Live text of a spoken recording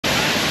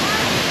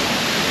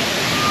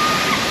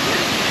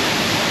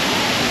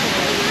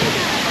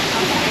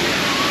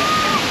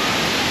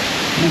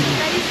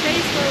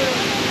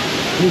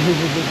Very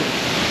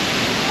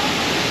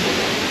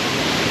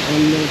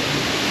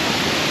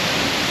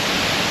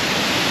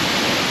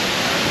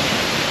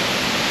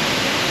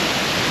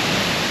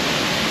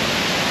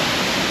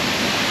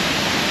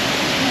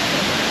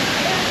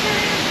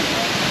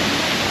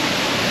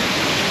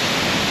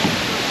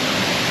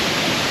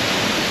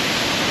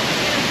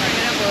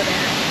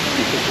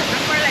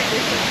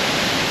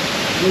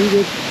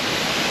good.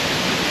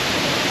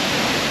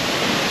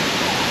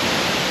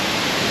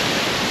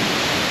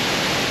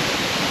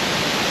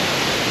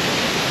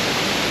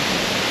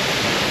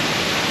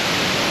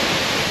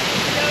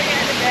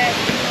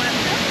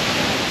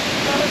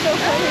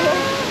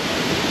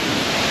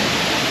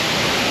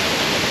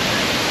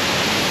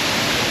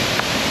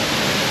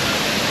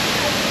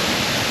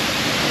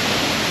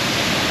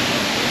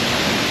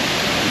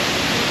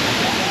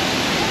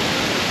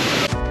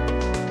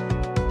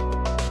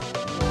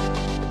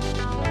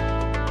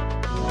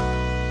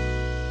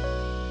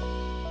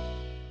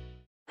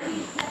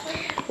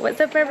 What's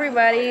up,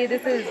 everybody?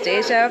 This is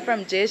Jaysha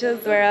from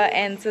Jaysha's World,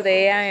 and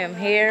today I am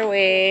here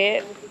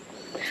with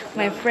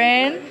my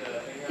friend.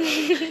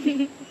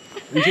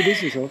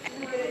 Introduce yourself.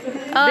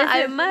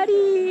 I'm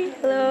Maddie.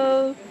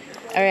 Hello.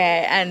 All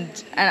right,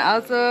 and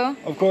also,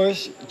 Of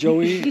course,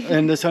 Joey,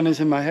 and the sun is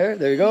in my hair.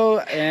 There you go.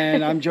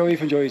 And I'm Joey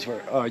from Joey's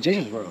World,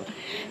 Jason's World.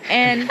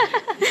 and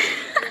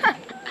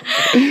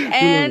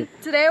and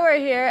today we're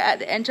here at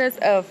the entrance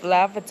of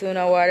La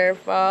Fortuna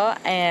Waterfall,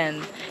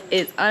 and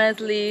it's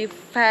honestly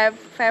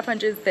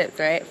 500 steps,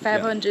 right?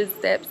 500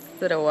 steps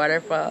to the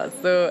waterfall.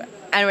 So,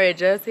 and we're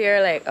just here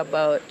like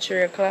about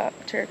 3 o'clock.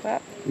 3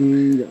 o'clock.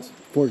 Yes,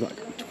 4 o'clock.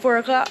 4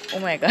 o'clock. Oh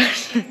my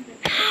gosh.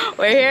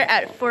 We're here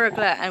at 4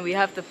 o'clock and we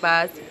have to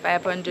pass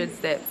 500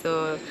 steps.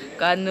 So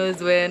God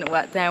knows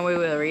what time we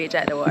will reach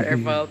at the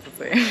waterfall to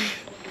swim.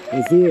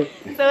 Let's do it.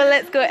 So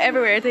let's go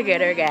everywhere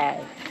together,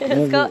 guys.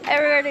 Let's go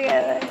everywhere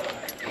together.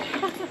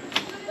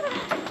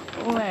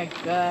 Oh my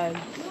God.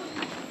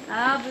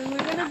 But we're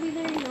gonna be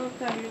there in no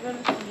time. You're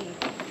gonna see.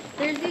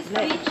 There's this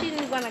beach in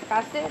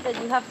Guanacaste that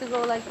you have to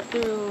go like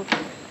through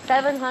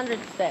 700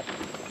 steps.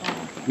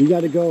 You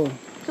gotta go.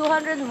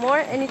 200 more,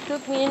 and it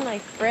took me and my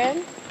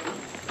friend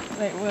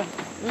Wait, what?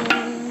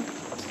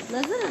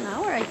 less than an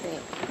hour, I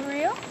think. For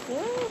real?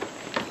 Yeah.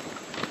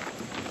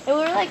 And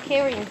we were like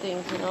carrying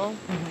things, you know.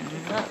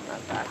 Not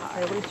that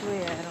hard. Which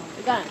way? I don't.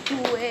 We got to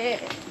it.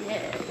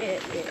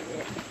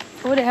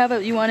 Yeah. Oh, they have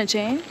a. You want to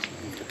change?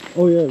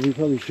 Oh yeah, we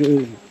probably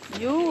should.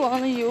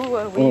 Only you. We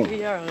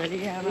already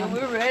have. Yeah,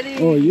 we're ready.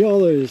 Oh,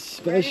 y'all are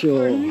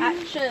special.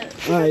 Action.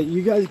 Alright,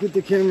 you guys get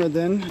the camera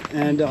then,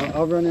 and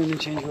I'll run in and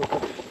change real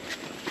quick.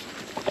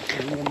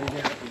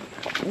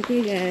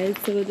 Okay, guys.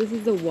 So this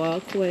is the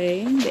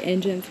walkway, the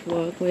entrance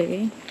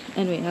walkway,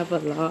 and we have a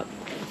lot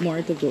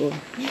more to go.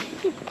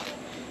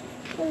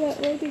 A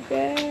lot more to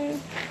go.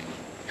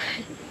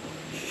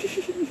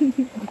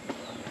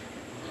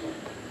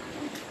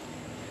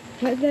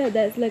 What's that?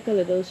 That's like a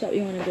little shop.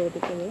 You want to go to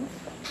the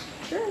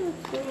Sure,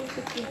 let's go.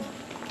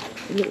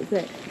 It looks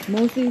like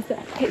mostly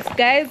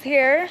guys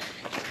here.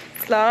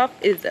 Sloth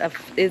is a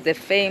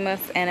famous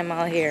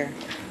animal here.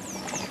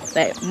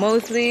 Like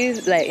mostly,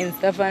 like in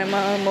stuffed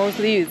animal,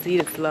 mostly you see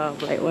the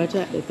sloth. Like watch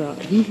out the top.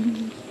 Like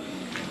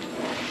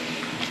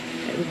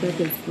look at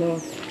the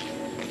sloth.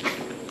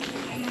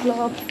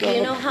 Do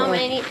you know how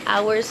many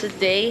hours a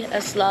day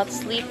a sloth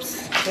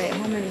sleeps? Wait,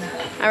 how many?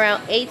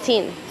 Around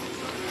 18.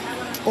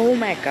 Oh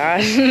my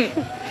gosh.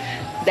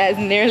 That's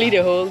nearly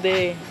the whole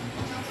day.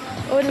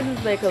 Oh, this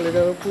is like a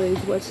little place.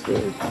 Watch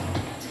this.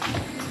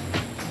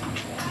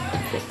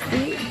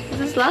 Sexy.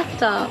 It's a sloth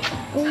top.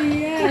 Oh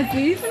yeah,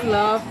 see,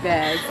 sloth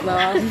bag,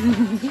 sloth.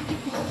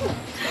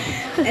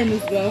 And the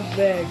sloth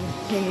bag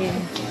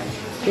hanging.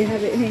 They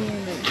have it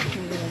hanging like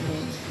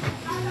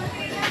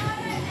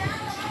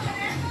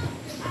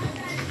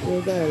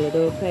those are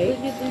little pipes.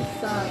 Look at these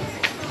socks.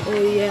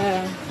 Oh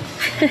yeah.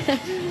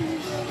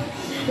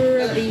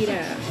 Pura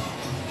vida.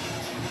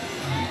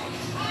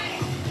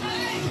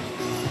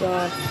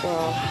 Sloth.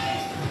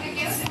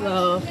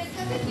 Sloth.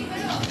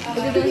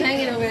 Look at those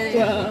hanging over there.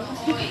 Sloth.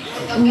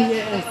 Oh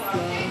yeah,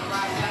 sloth.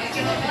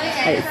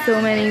 Like so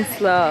many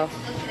sloths.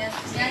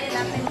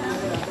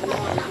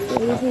 So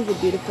this is a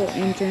beautiful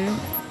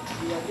entrance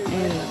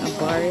and a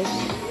barge.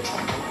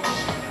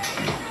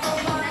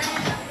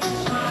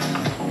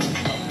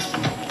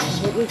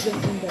 What was the in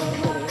there?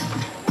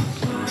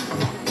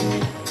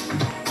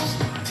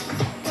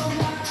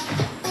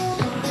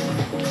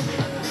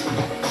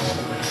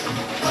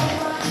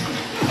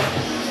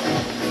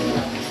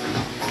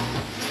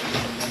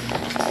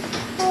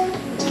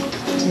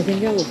 I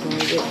think I will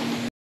pause it.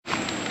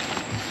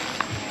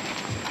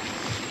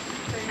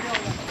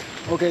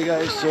 Okay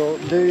guys, so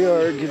they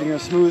are getting a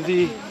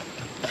smoothie,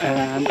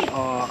 and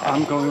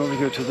I'm going over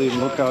here to the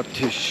lookout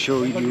to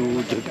show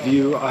you the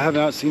view. I have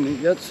not seen it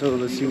yet, so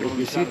let's see what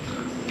we see.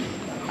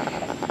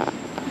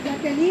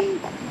 Okay,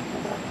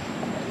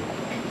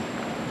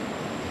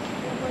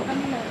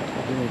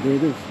 there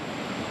it is.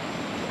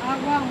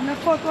 Agua, una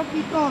foto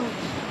aquí todos.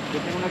 Yo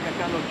tengo una que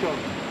acá en los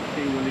shops,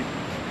 sí, igualito.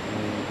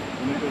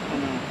 No me cuesta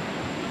nada.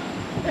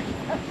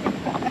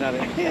 Dale.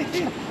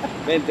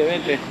 Vente,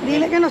 vente.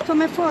 Dile que nos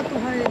tome fotos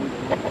a él.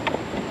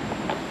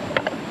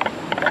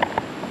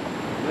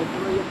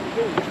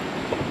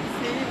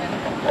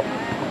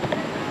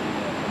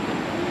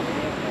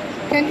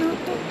 Can you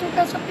take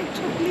us a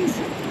picture, please?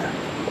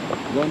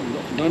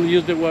 Don't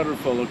use the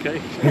waterfall,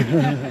 okay?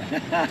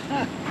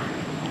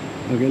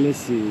 Okay, let's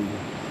see.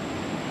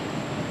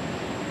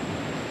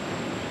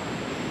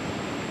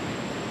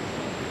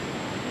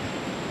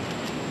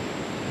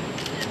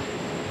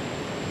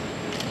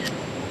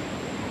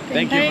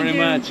 Thank you very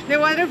much. The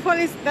waterfall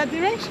is that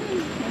direction?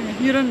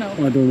 You don't know.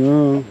 I don't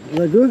know. Is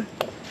that good?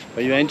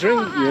 Are you entering?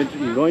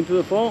 You going to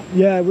the fall?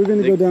 Yeah, we're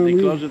gonna go down. They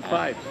close at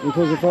 5. We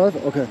close at 5?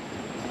 Okay.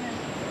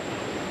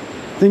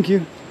 Thank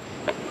you.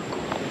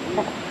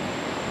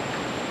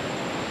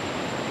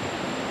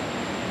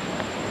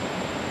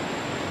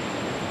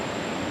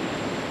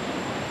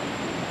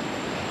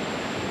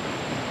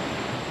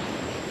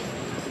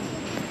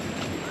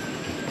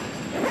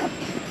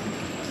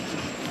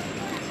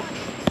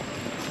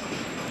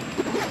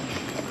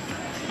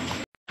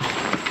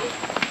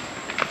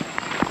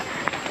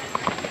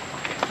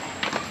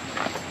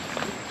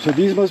 So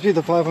these must be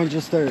the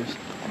 500 stairs.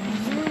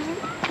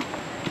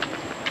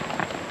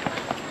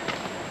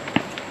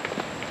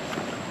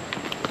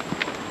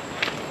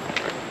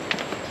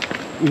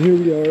 And here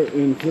we are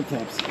in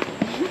flip-flops.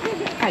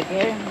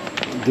 Again.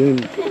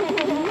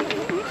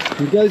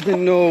 You guys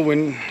didn't know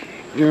when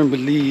you're in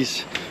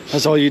Belize,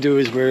 that's all you do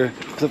is wear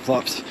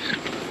flip-flops.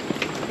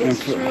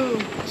 It's true.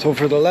 So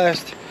for the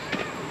last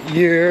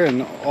year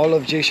and all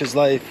of Jaysha's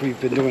life, we've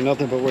been doing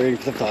nothing but wearing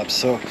flip-flops.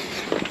 So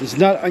it's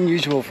not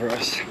unusual for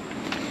us.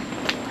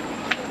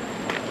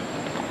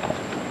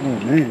 Oh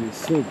man,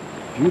 it's so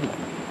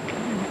beautiful.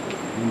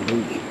 And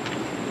big.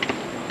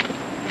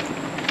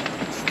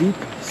 Steep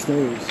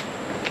stairs.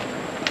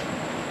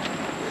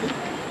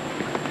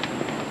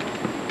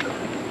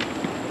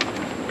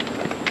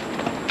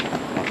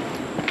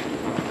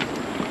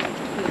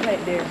 It's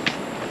right there.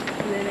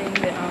 Letting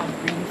the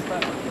green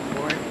spot of the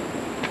board.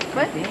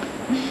 But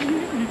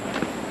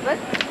look,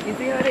 you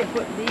see how they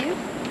put these?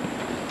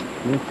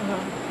 Yeah.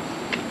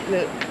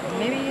 Look,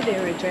 maybe they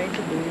were trying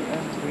to do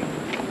green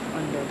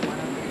on the one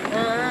of them.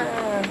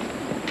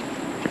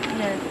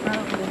 Yes,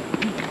 probably.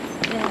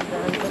 Yeah, it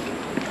does.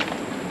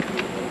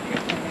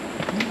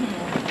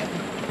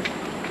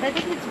 I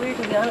think it's weird,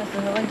 to be honest, to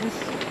have like this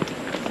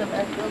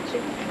Sebastian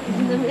chick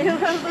in the middle of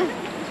the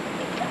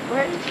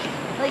where,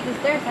 like the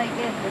stairs, I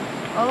guess, but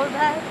all of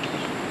that.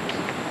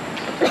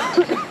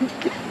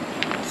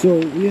 So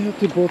we have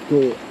to both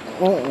go.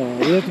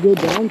 We have to go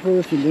down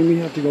first, and then we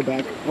have to go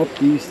back up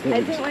these stairs.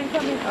 I think when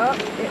coming up,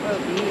 it will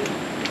be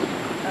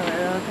a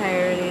little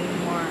tiring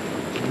more.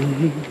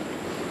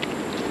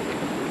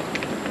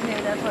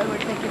 Maybe that's why we're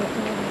taking it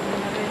to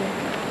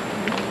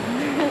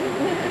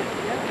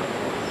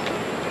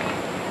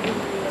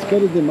It's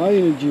better than my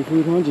energy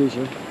food, huh,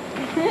 Jaysha?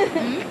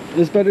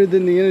 It's better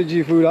than the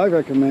energy food I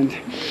recommend.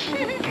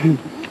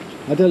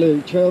 I tell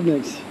you, trail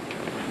mix.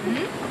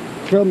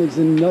 Trail mix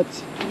and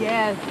nuts.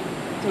 Yes,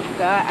 to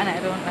God, and I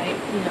don't like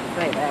peanuts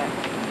like that.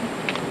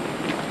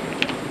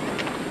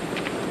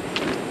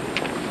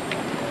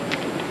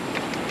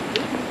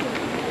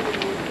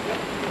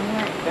 Oh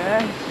my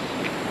gosh.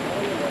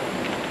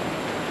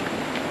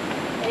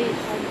 Hey,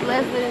 it's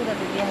less than the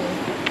beginning.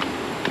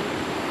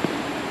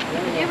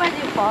 Can you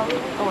imagine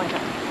falling? Oh my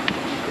god.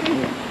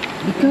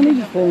 You kind of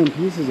just fall in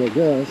pieces, I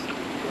guess.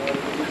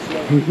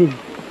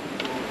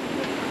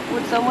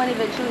 Would someone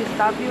eventually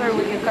stop you, or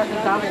would you cut the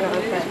domino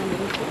effect?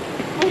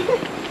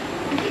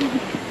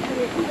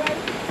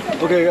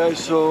 Okay guys,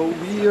 so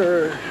we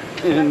are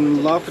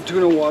in La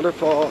Fortuna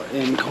Waterfall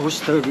in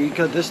Costa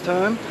Rica this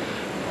time.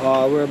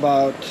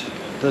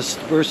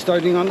 We're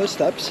starting on the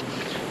steps.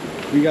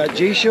 We got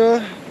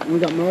Jaysha, we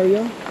got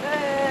Mario,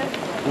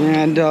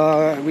 and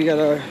we got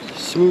our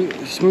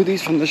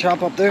smoothies from the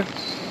shop up there.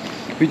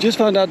 We just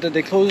found out that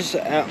they close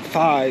at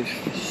 5,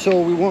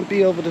 so we won't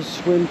be able to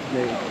swim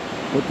today.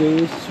 But there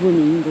is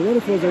swimming. The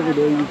waterfall's over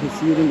there, you can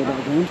see it in the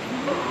background.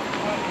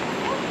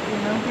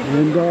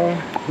 And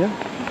yeah,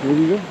 there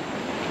we go.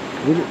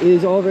 It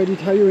is already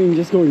tiring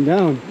just going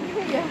down.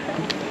 Yep.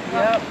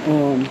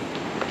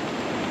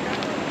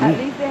 At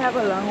least they have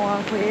a long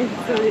walkway,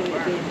 so they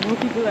know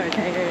people are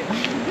tired.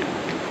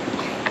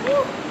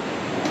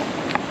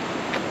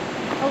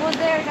 Almost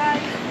there,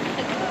 guys.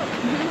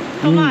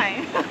 Come on.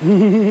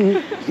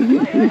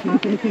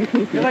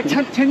 You're like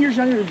 10 years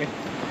younger than me.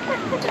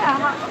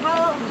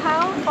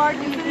 How far do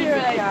you think we are?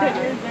 How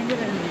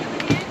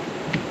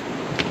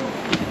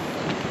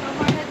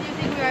far ahead do you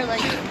think we are?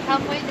 Like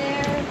halfway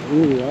there?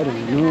 Ooh, I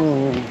don't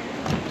know.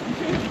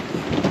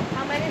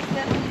 How many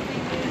steps do you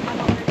think we have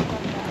already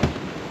come down?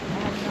 I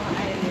have no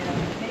idea.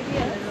 Maybe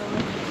a little.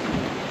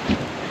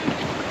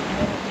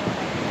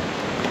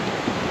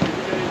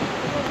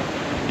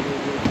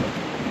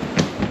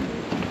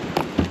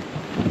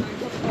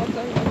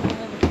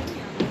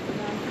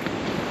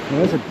 Oh,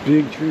 that's a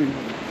big tree.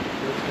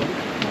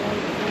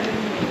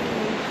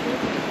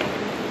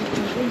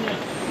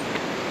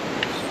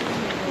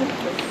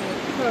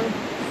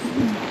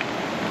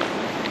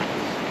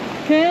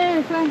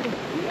 de frente.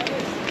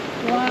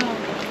 Wow.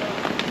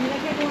 Mira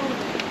qué bueno.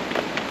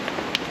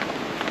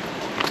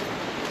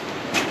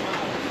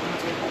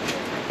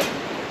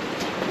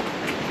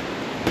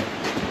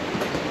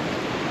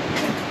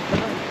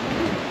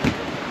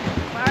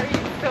 Mario,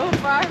 so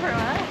far from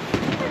us.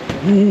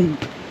 Mm.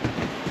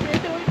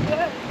 You're doing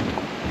good.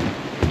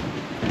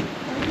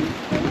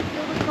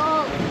 Feel the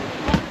cold.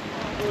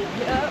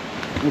 Yep.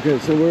 Okay,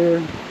 so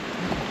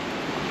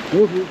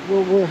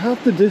we're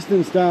half the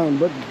distance down,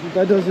 but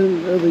that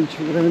doesn't really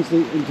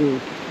translate into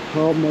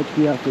how much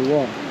we have to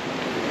walk.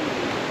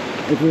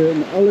 If we're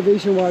in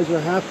elevation-wise,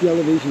 we're half the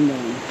elevation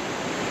down.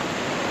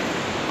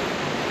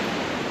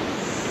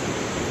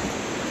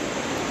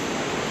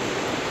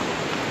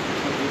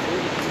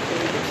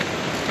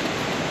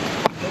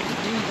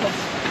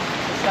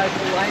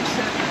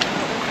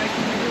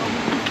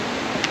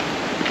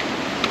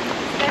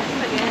 Steps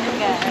again,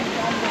 guys.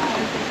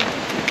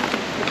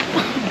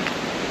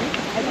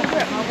 I think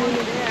we're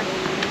almost there.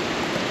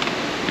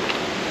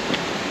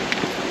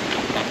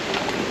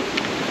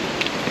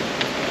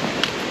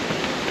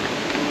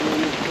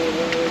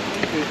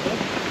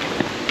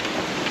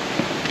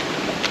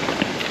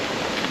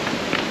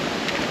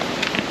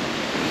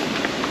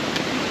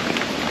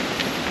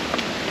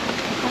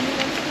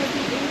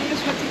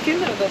 Wat die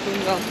kinderen dat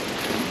doen dan?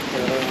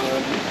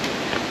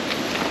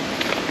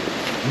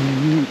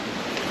 Mhm.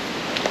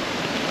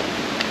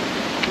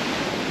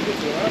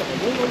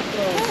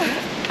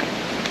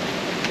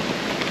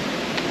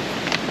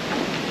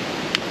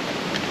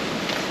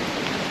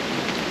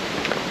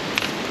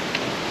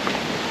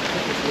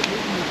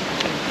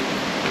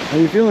 How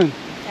you feeling?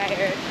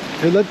 Tired.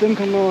 Hey, let them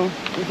come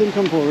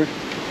forward.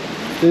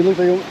 They look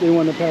like they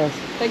want to pass.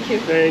 Thank you.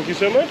 Thank you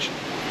so much.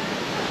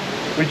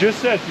 We just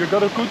said you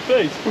got a good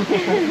face.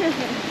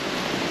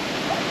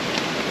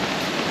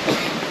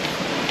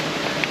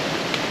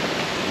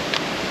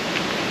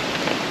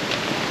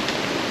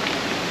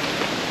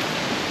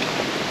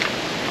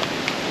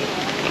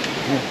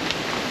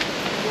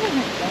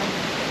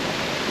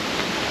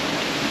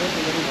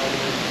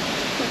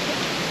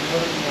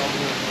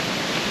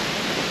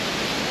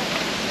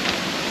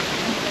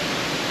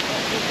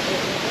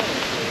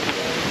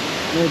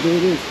 Yeah, there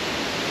it is.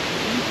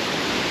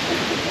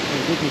 Oh,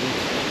 look at this.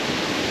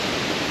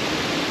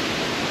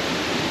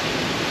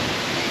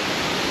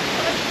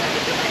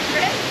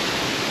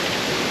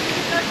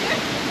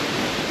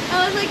 I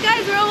was like,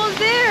 guys, we're almost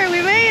there.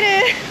 We made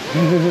it.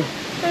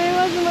 But it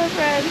wasn't my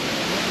friend.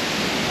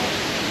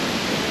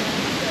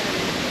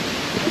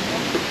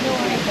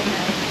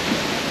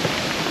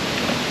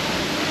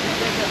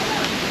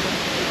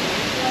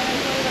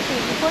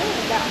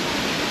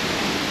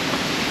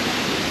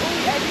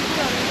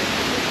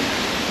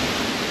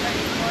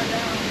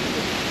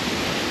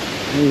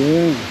 Oh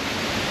yeah.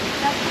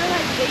 That's for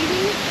like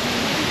babies.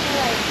 For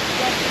like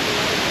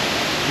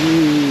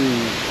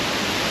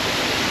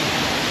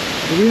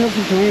So we have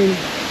some time.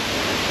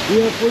 We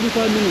have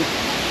 45 minutes.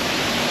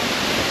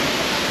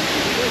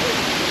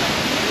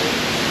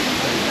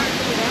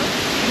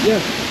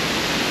 Yes.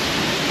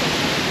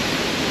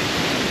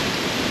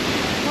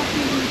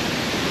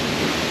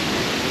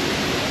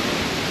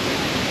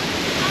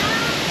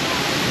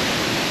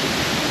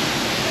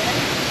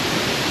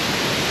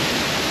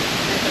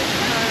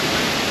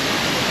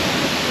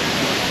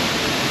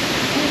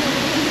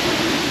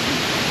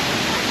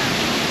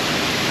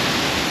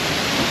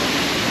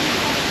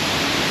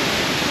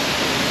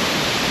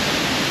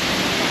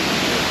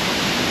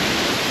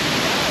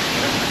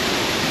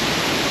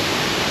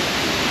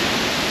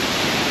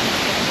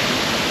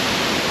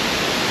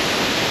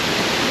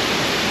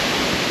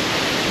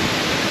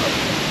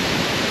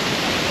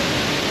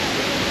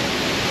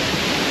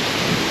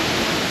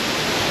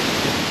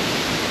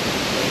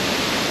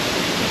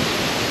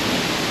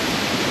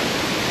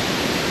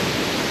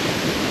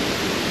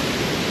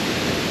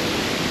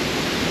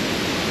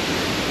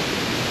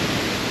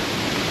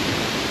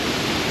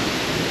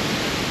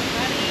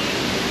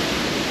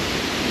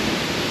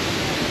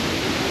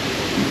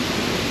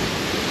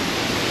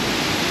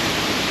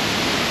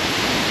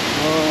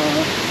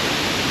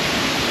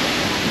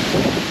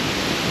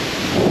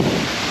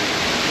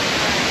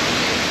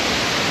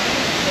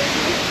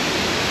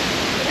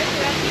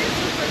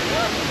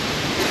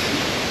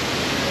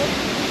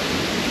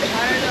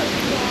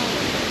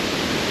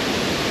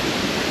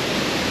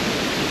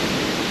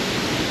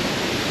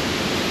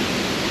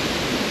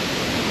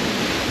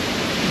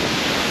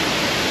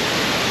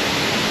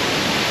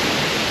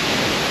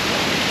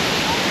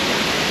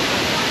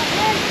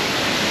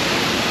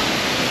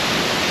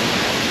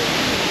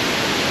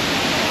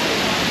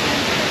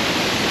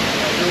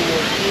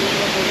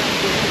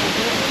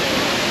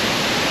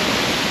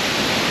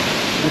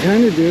 I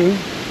kind of do.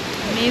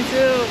 Me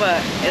too,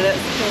 but it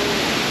looks cool.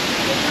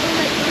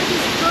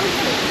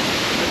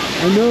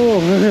 I know.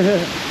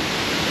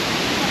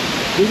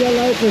 We got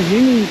lots of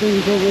hanging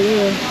things over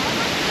there.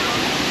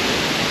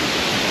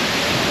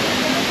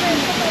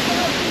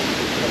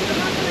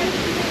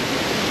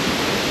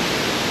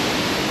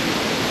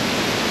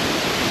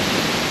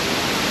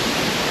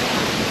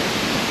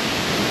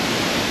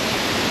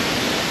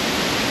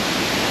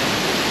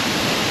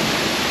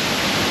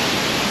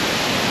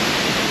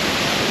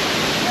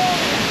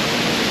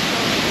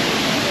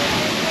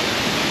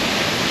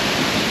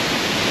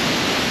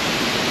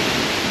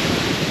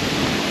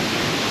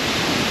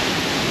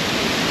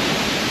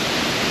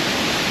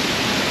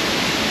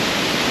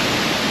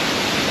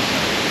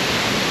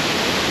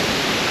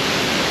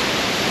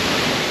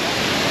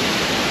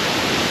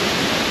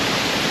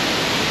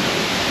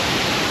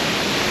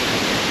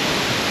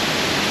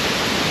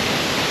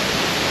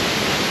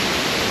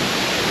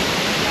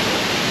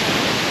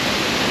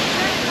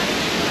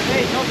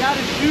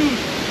 gotta choose.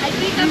 I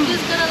think I'm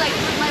just gonna like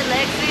put my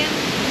legs in,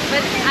 but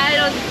I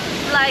don't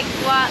like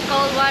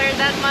cold water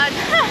that much.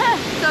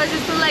 So I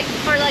just put like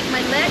for like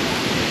my legs.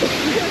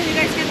 You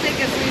guys can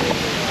take a swim.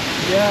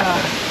 Yeah.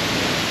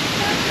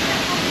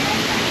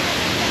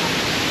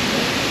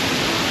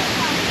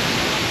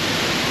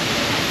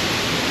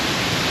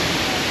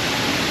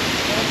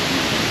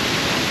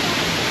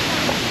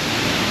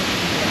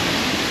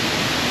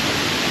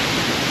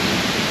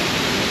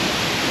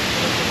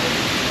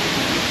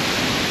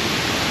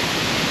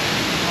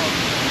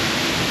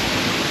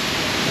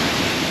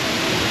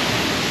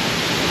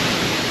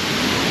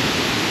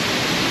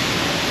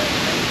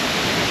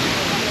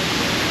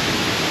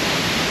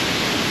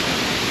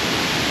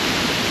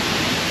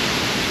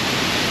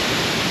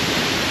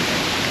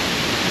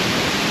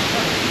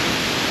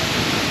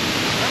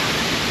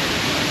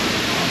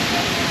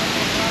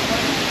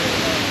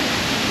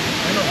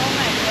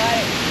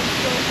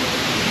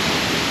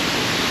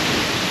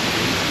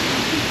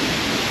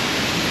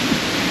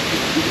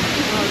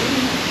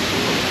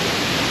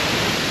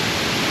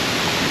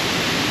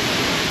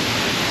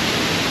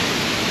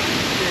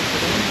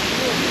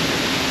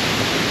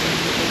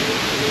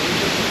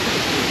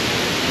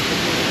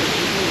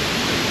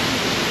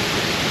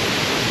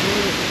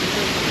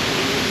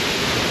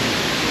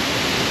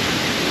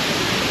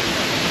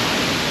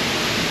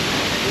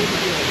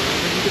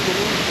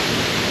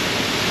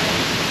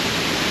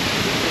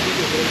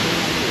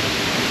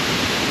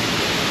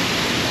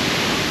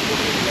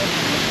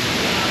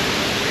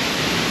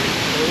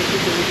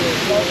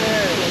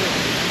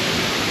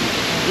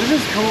 This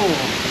is cool.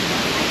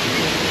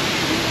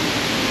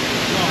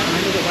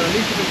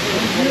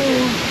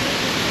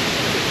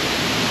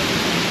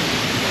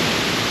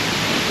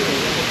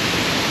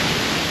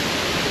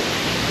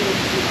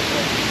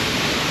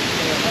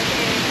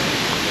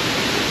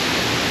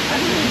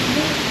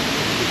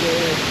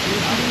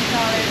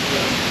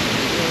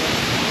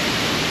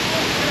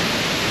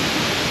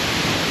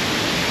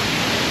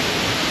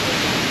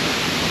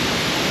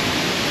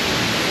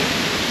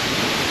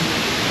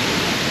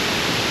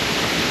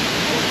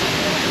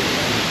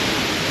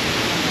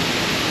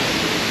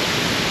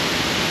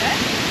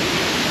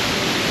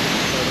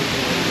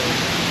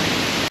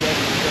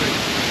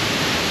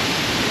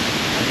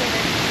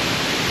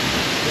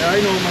 Yeah, I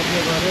know my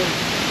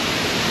favorite.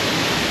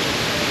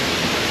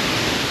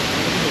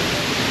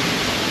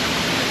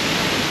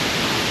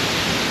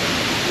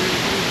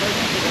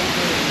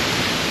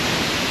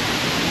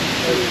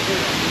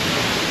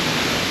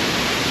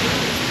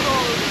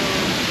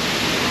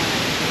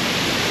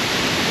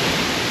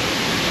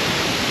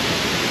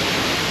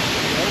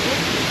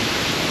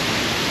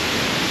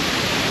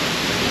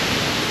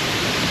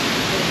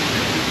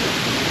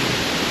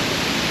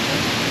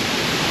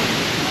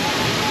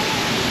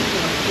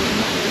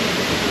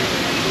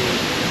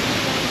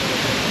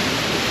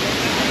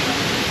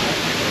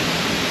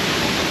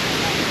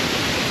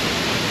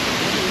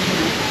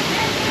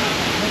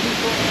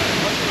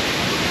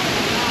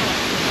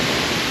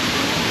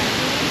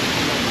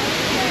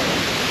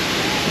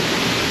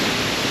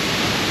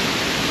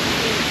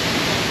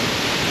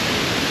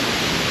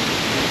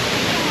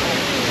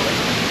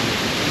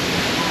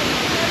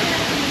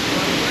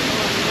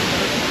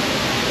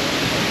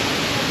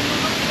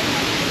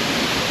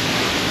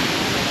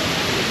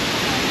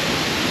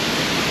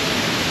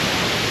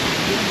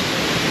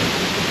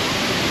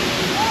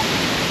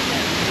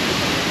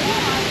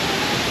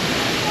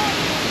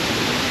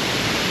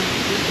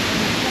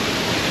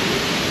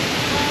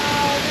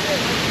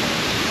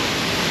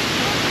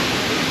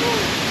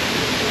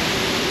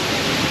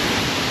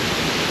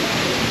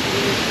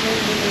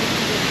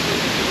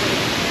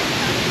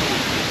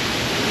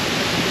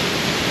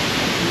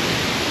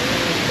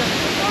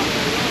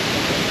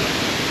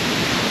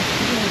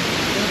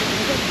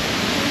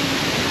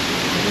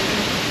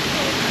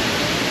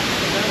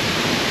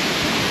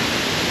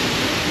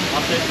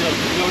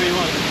 Go where you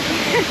want.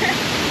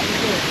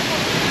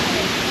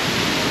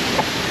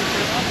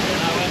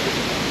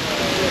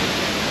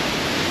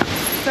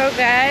 So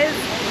guys,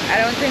 I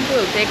don't think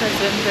we'll take a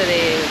swim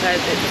today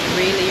because it's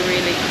really,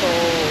 really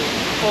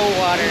cold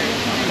water.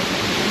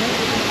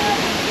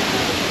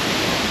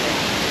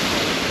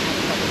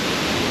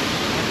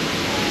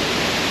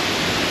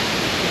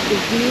 The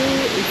view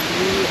is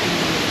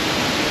really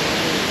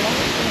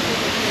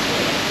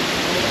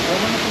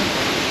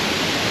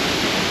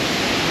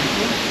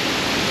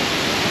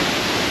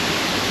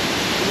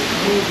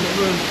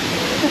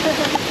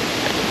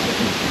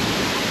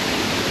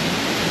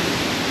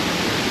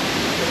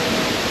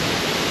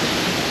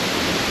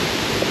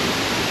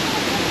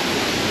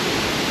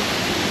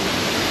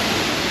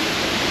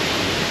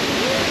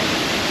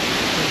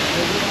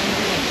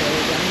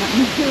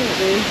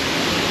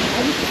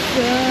I'm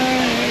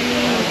sorry.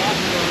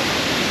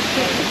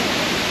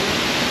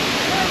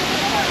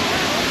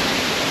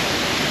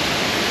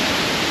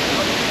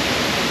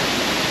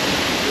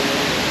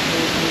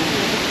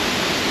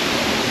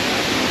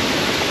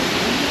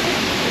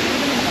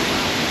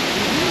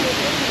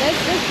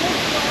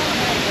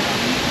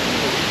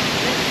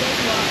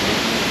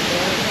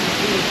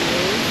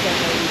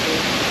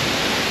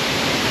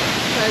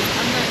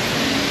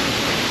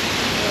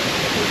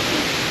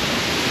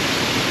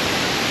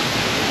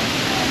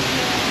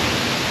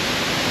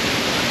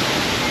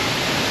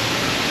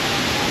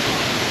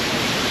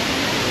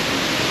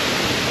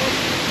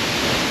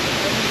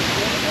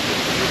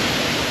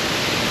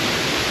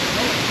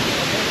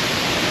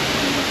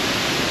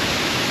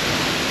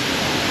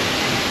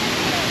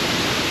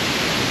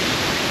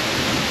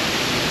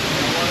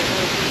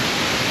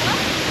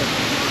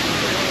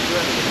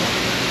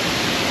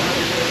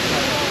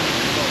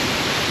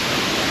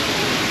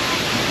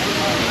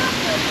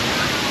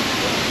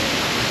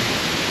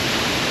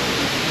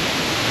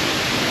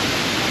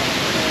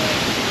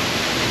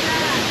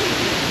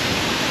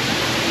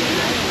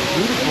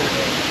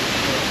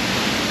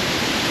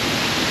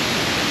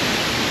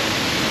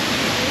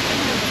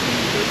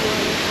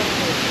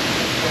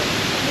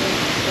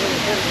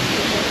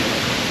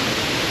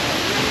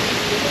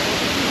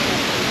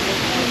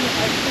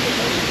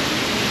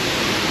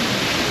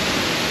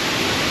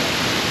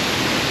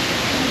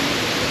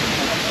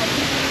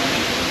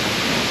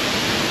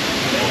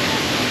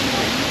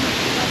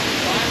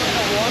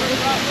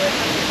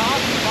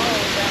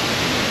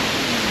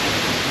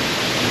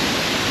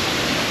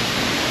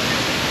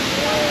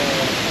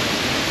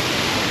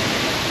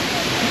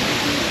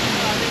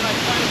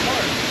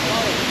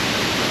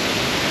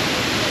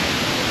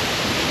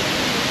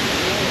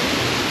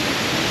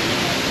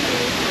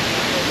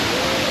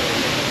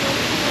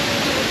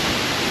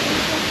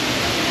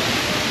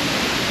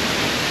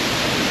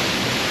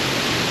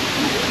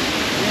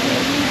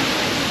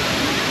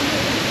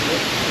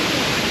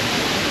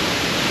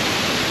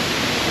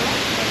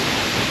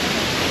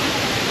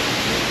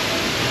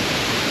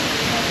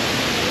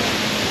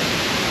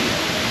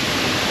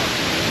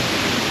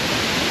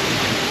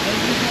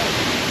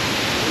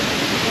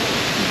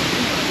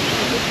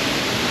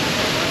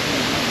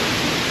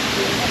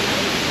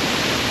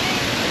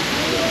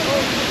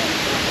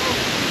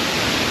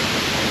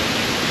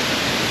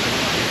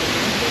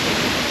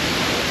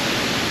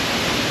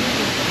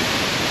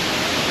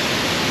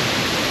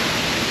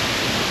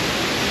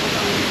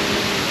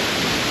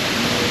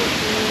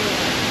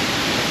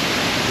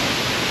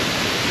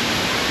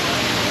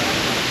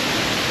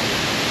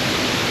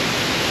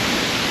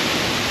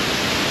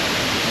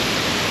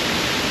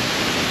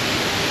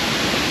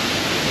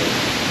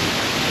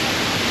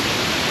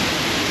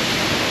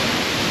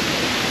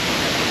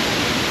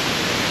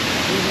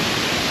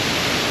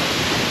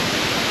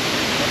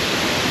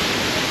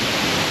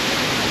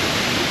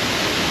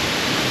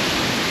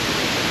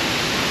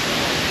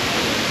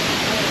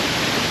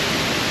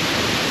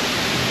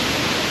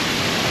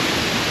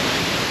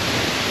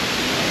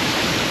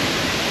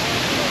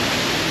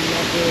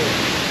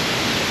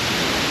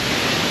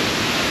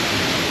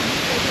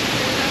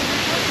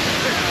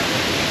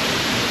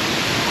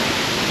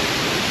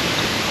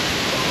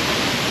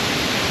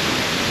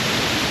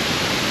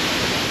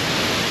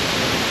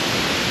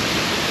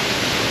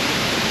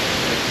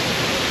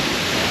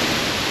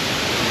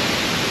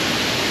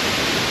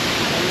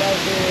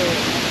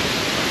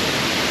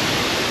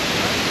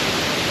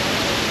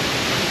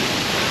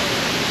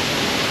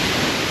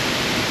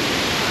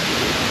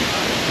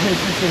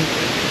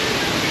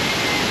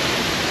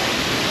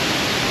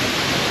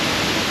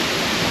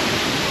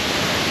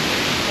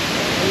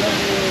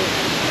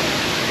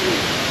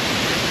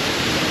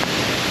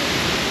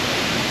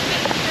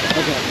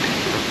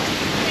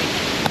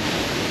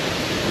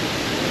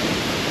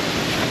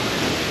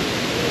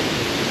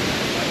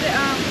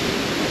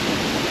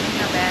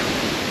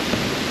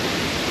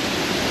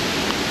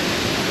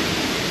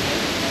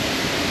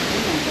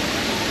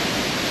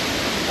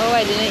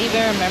 I didn't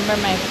even remember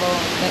my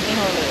phone. Let me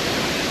hold it.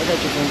 I got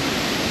your phone.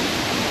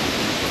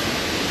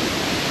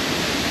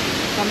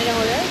 Want me to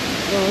hold it?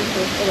 No, it's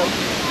okay.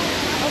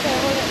 Okay,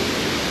 hold it.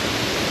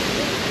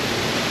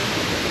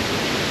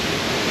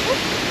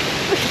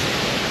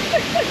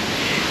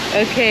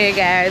 Okay,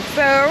 guys,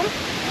 so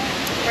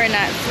we're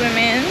not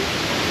swimming.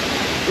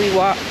 We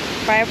walked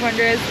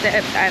 500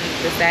 steps and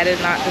decided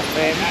not to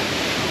swim.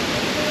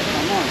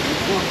 Come on,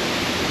 let's go.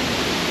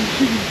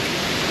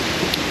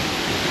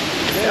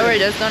 So we're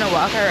just gonna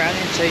walk around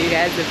and show you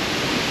guys the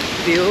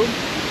view. You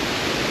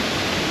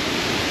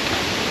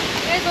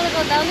guys wanna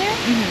go down there?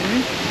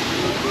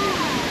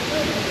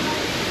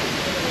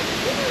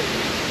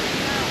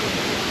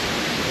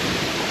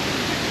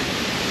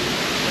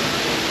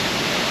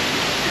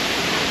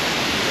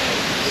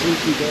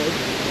 Sushi guys.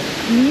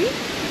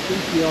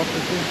 Sushi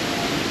officer.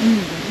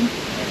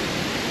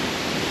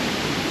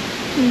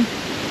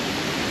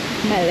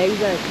 My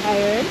legs are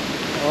tired.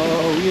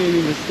 Oh, we ain't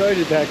even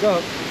started back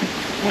up.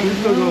 We're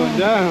still going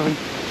down.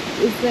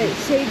 It's like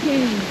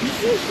shaking.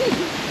 It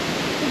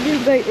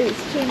feels like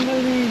it's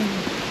trembling.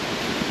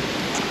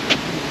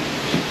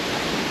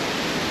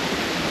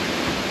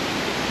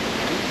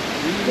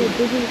 So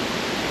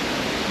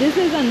this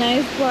is a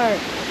nice park.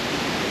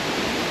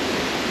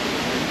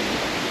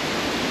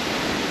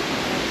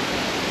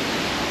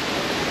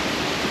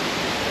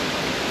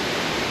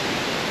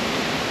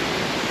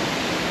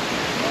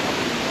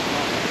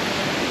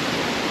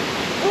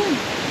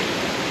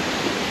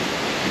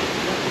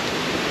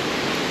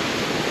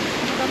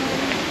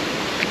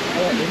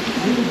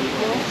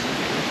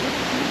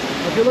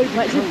 I feel like the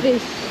Watch the current,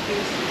 fish.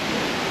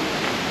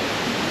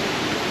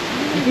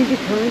 you think the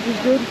current is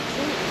good?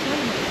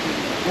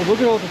 Oh, look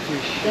at all the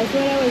fish. That's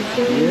what I was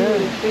showing you. Yeah.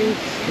 The fish.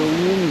 So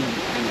many.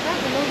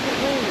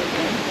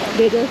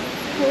 They just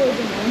pulled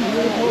them on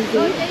the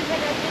Go, Jaysha,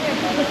 that's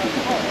dinner.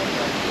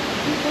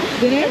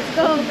 dinner. Let's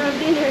go from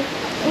dinner.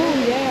 Oh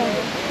yeah,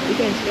 you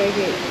can strike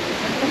it.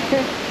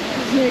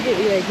 Strike it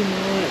like, you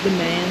know what, the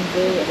man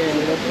boat with their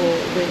little boat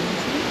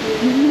brings.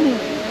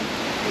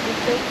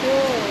 It's so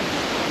cool.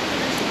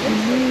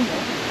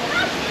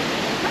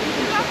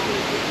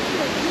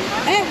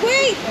 Hey,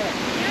 wait!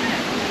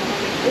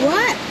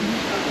 What?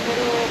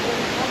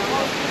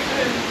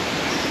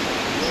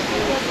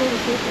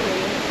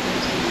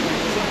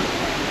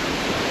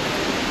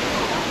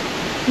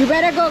 You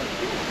better go.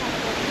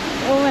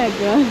 Oh my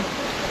god.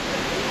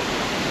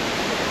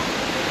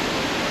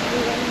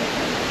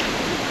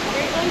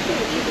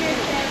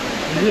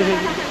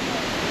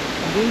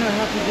 And then I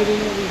have to get in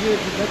over here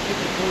to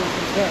Mexico before it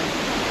comes back.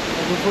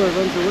 Or before it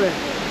runs away.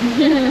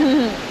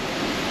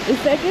 The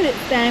second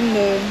it's time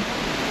though.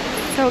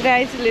 So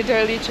guys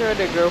literally throw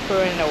the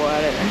GoPro in the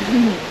water.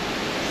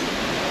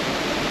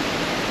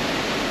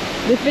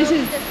 The fish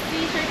is... The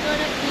fish are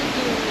gonna eat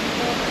you.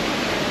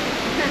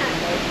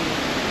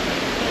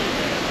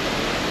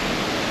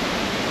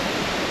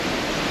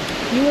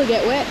 You will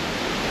get wet.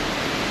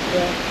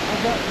 Yeah, I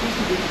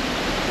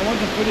want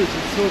the footage,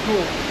 it's so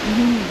cool.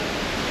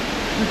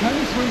 They're kind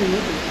of swimming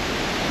with us.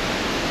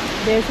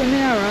 They're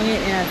swimming around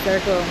it in a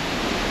circle.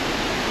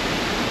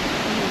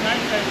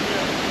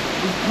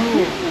 It's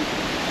cool.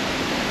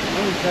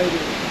 I'm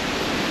excited.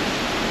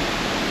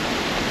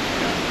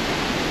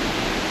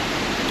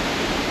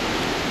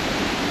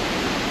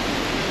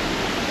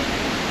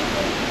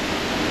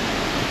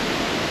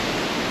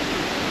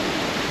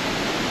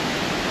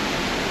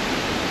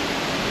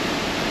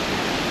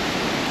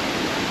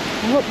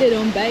 I hope they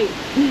don't bite.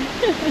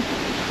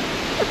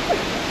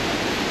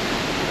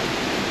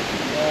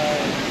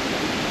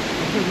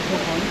 It's gonna be so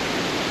fun.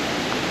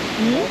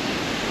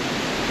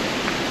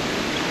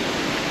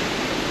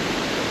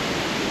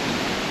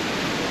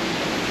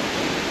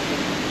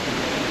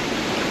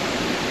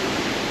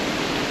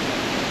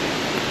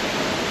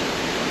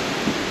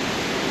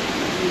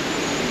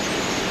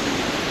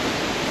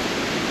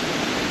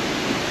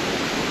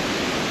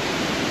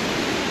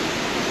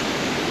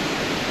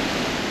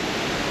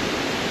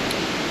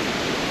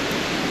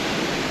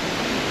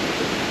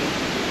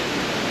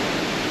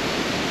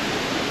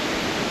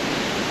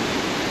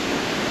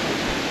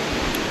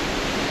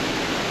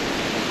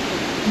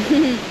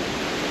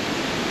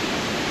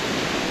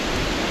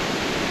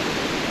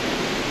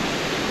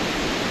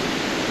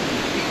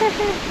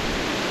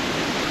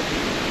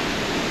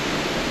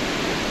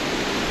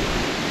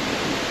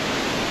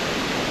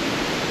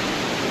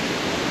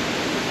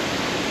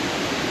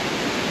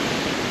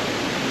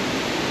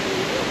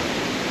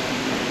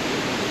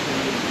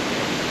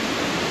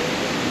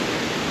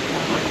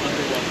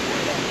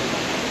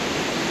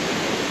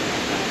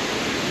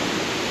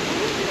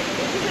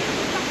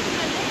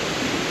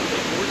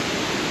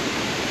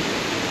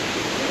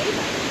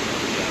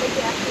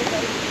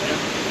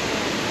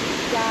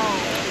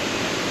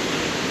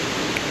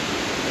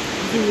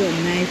 This is a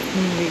nice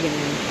movie,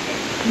 guys.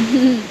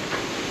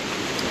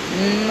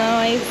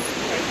 Nice.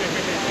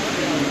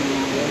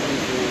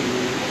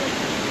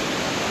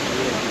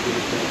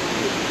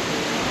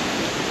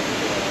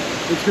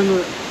 It's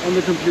gonna, on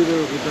the computer,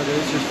 because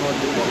it's just hard to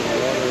get the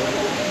water.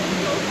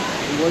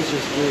 It was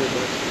just weird,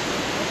 but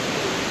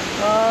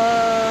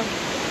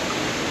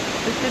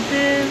look at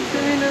this,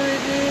 swimming over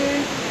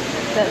there.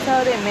 That's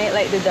how they made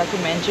like the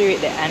documentary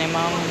with the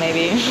animal,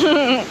 maybe.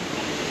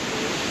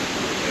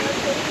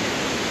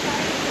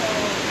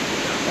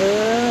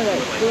 Oh,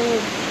 that's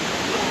good.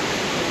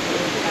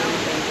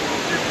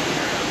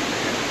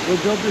 we'll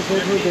drop this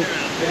over the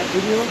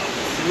video.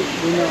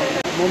 When the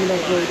moment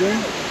that's what we're doing,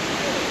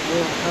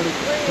 we'll try to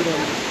put it on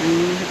the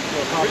screen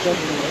or pop up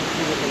and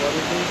see what the water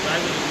is.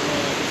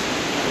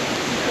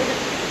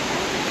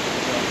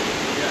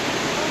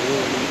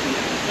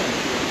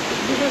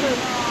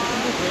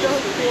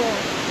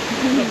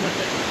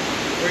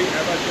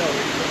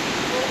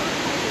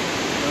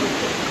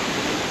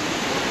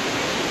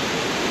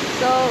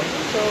 So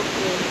cool. So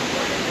cool.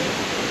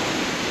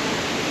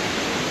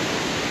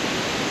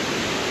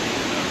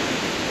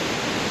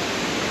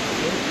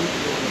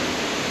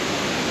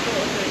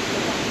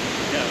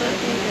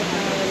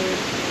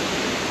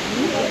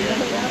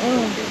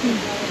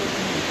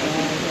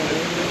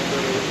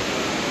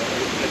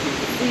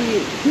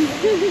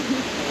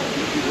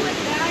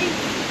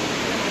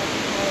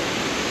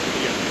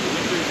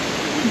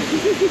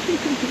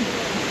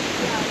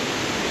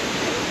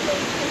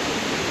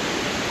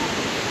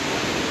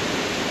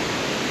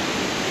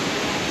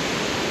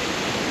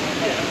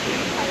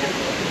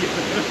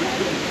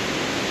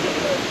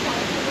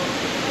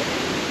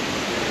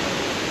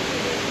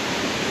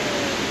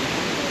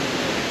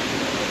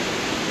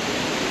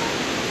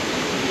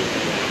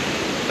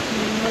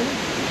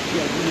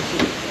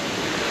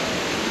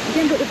 You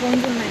can put the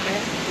phones on my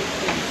bed.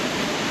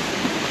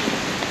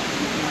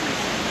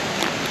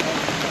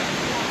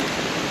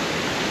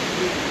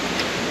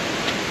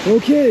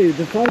 Okay,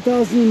 the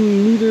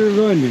 5,000 meter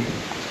run.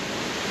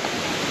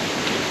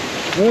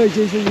 Alright,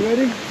 Jaysha, you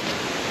ready?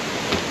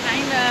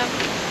 Kind of,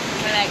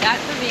 but I got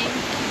the wing.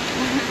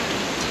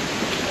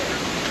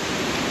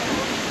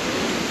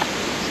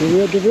 So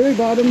we're at the very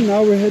bottom,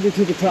 now we're headed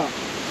to the top.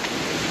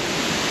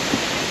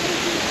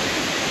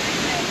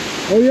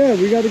 Oh yeah,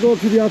 we got to go up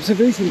to the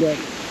observation deck.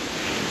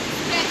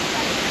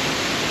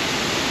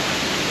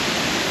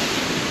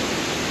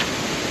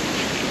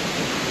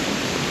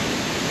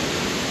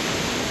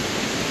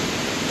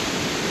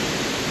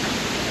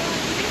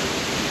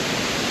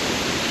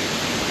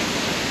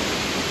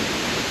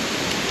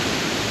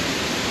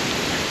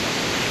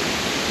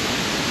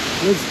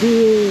 Let's do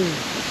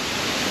it.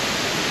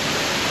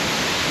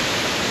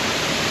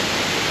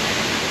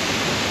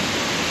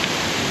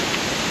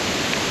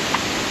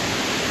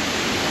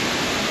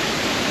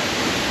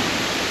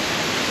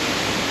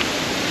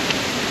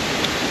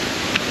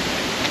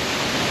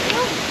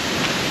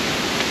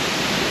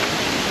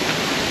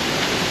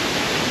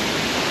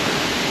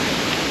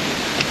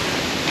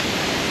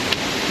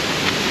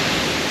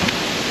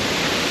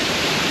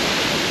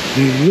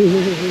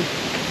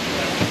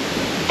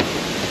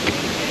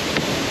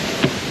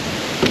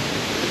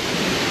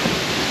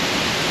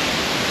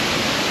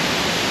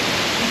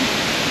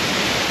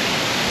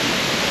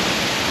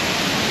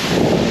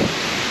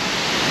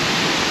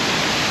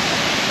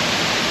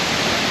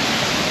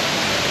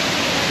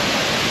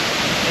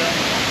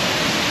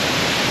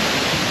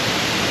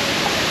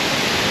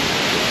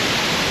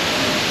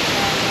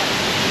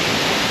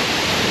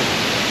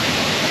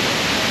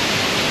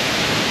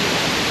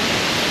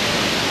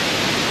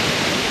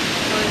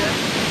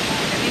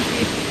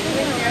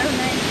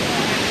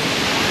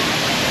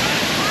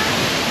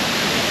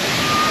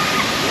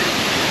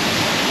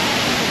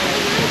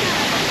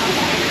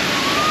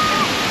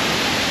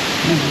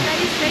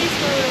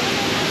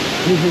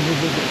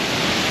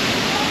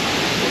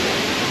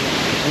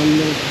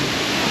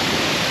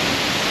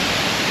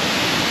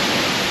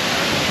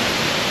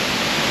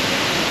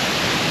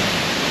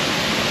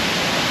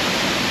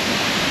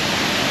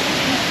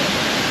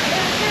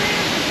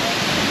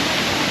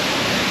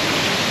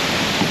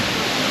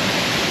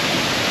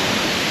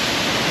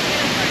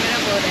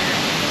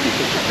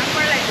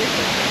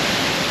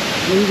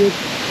 Very good.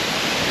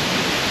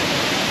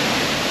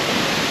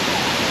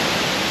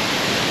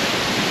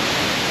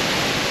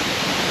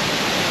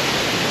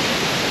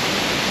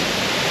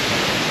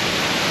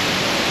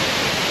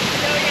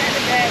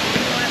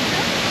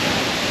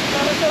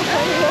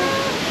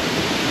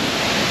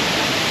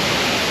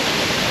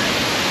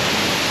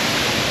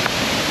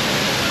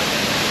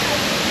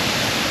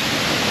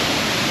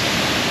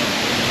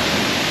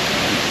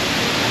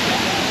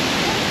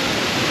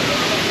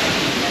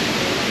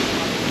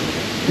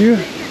 You?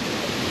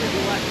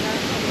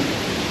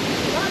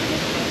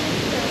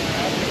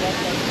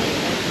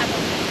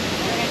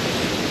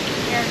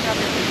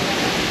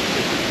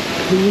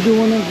 Can you do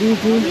one of you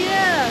too?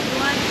 Yeah,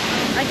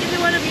 I can do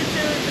one of you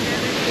two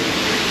together.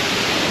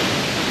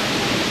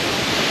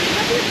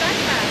 What's your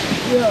backpack?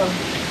 Yeah.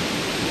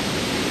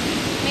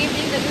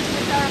 Maybe the good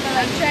guitar, but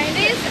like trying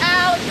this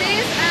out,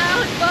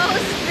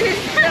 both this.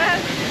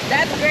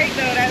 That's great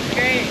though, that's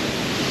great.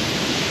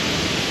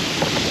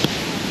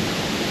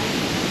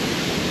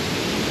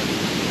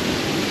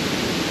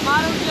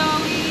 Model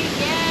Joey,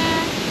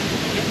 yeah.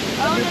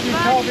 Oh, the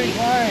Calvin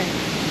Klein.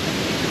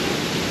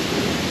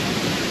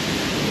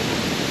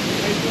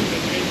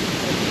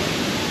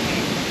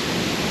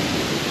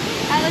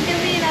 Now look at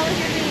me, now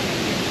look at me.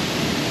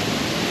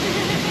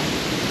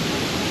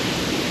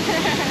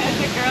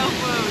 That's a girl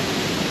food.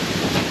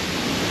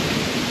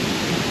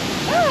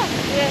 Oh,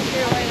 yeah,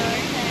 sure, why not?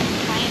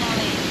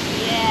 Finally.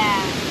 Yeah.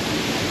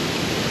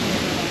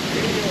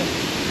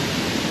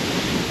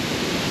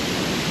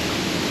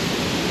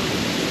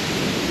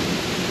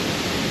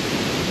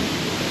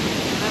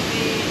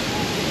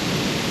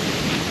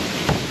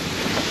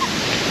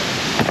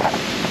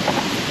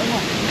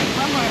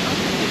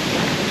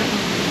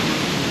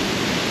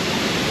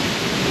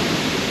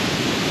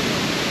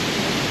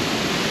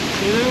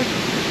 See there?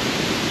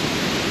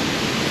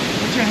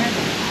 Put your hand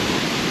up.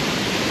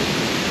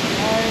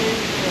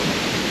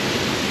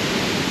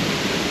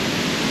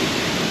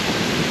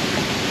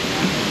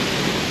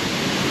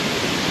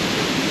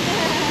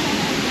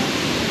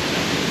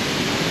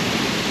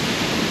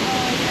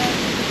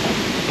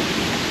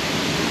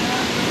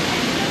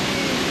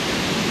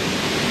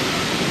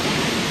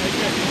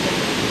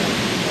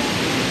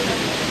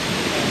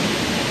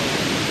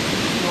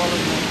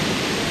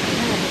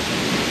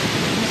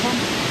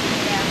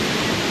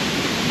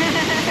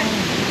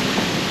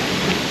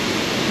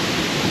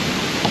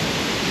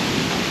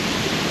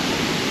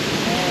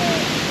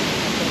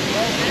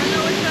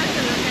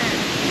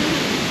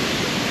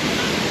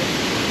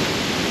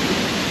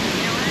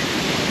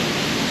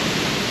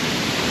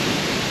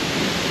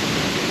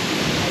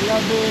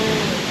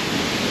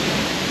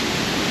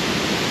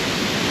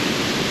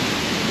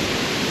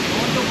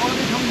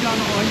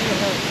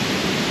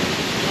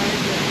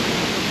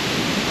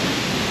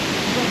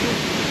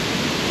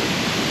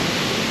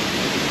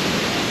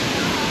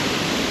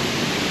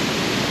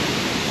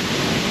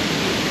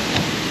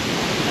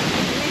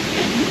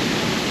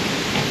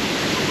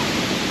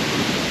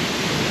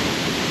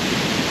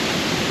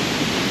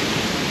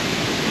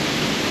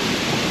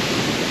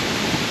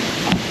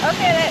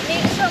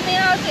 Okay, show me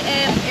how to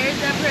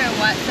airdrop her on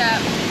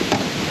WhatsApp.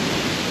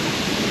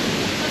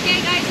 Okay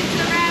guys, it's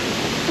a wrap.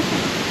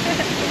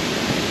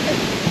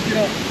 You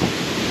know,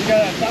 we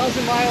got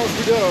 1,000 miles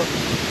to go.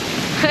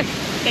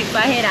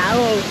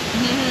 Exagerado.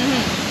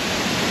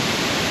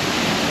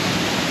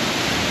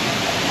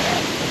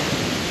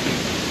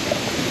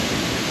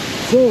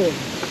 So,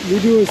 we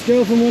do a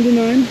scale from 1 to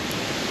 9.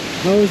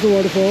 How is the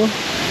waterfall?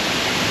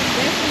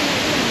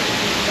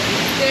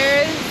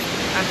 Stairs,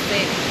 I'm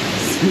sick.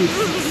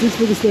 6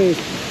 for the stairs.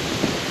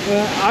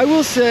 I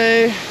will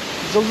say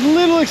it's a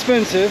little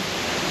expensive,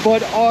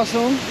 but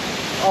awesome.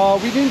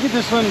 We didn't get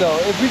to swim though.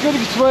 If we could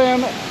have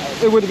swam,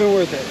 it would have been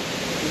worth it.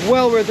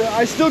 Well worth it.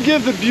 I still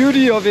give the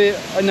beauty of it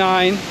a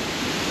 9.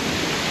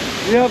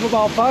 We have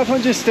about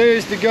 500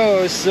 stairs to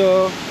go,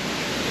 so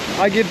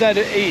I give that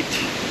an 8.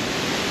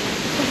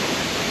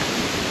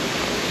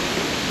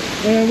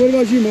 What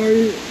about you,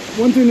 Mari?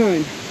 1 through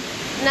 9?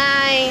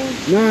 9.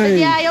 9. But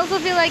yeah, I also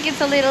feel like it's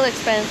a little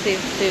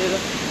expensive too.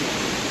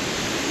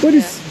 But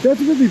that's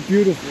really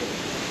beautiful.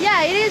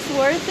 Yeah, it is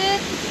worth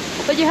it,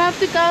 but you have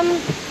to come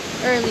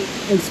early.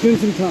 And spend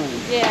some time.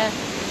 Yeah,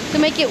 to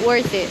make it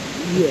worth it.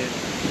 Yeah.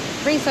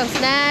 Bring some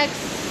snacks,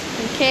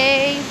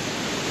 okay?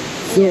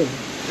 So,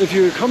 if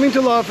you're coming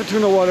to La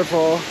Fortuna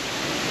Waterfall,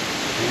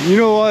 you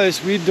know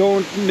us, we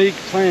don't make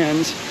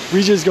plans.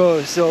 We just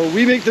go. So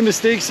we make the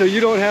mistakes so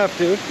you don't have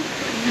to.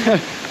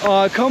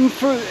 Come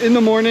in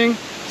the morning,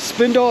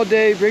 spend all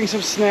day, bring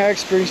some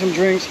snacks, bring some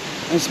drinks,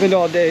 and spend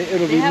all day.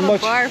 It'll They be have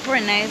much. a bar for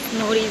nice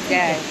smoothies,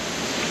 guys.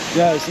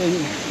 Yes,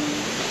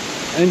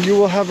 and you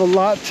will have a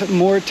lot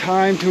more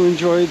time to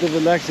enjoy the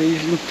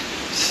relaxation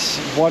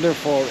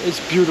waterfall. It's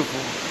beautiful.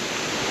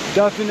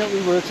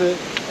 Definitely worth it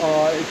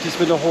to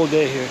spend a whole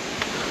day here.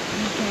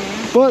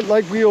 But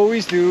like we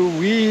always do,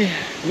 we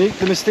make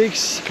the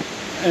mistakes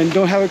and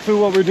don't have a clue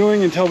what we're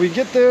doing until we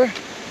get there.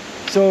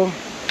 So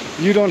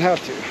you don't have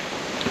to.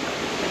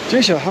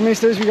 Jaysha, how many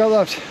stairs we got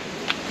left?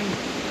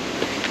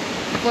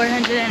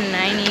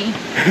 490,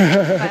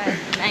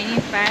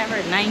 95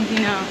 or 90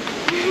 now.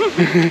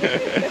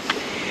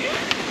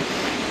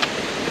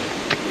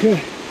 Okay,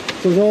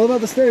 so it's all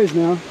about the stairs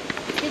now.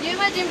 Can you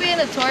imagine being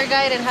a tour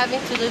guide and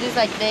having to do this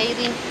like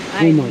daily?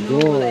 Oh my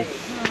God.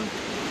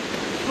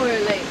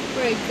 Like,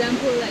 for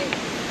example, like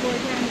 4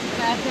 times,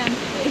 5 times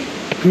a day.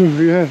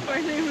 Yeah. For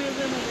some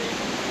reason of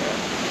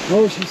it.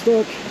 Oh, she's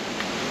stuck.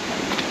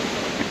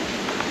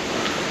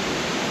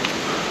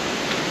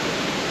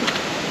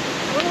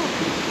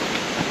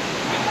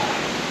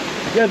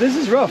 Yeah, this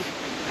is rough.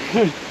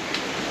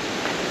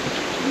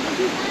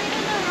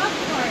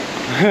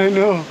 I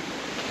know.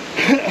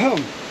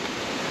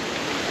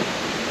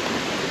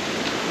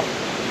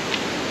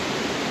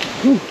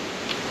 Whew.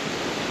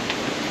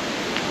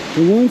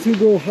 The ones who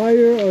go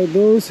higher are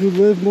those who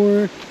live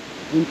more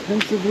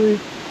intensively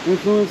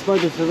influenced by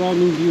the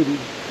surrounding beauty.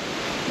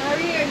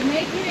 Maria, you're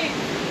making it.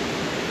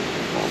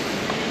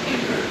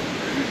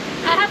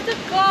 I have to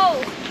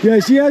go. Yeah,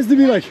 she has to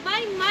be like,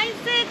 My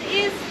mindset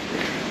is,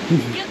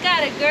 you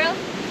got it, girl.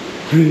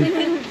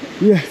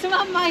 yeah, It's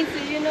my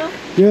mindset, you know?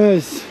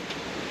 yes.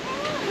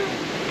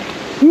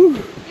 Whew.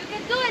 You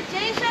can do it,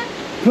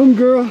 Jaysha. Come,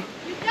 girl.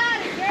 You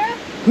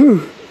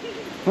Whew.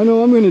 I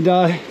know I'm gonna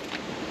die.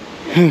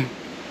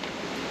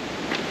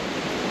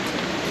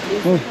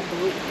 Oh,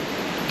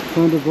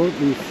 found a boat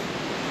leaf.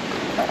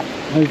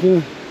 How you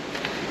feel?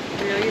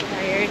 Really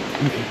tired.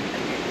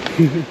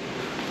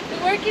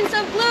 You're working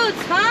some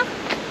glutes, huh?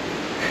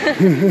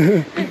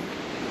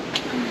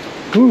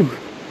 Whew.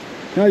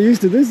 Not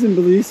used to this in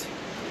Belize.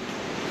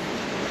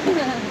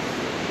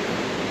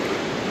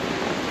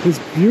 It's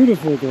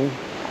beautiful though.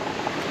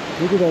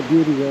 Look at that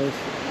beauty, guys.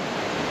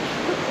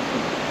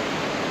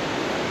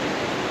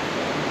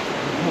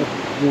 How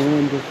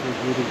wonderful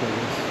beauty that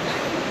is.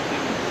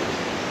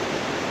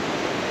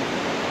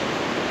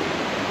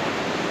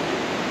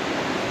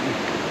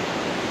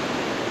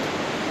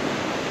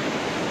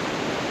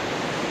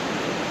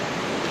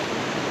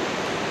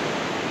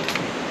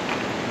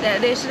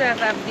 They should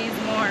have these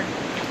more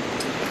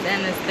than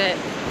the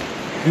steps.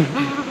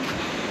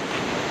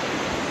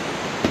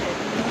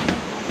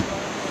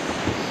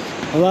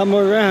 A lot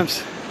more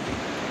ramps.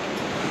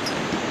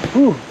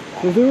 Whew.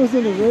 If there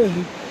wasn't a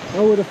railing, I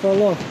would have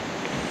fell off.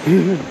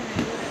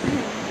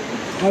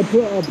 I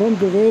bumped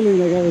the railing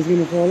like I was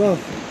gonna fall off.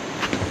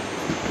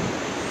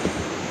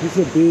 It's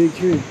a big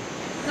tree.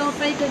 Don't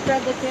fake it,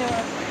 grab the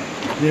camera.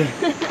 Yeah.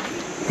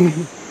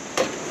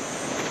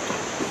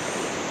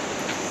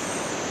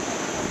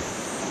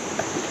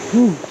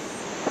 Whew.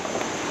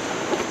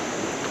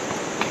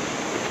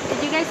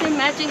 Did you guys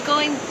imagine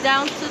going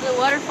down to the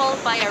waterfall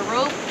by a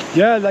rope?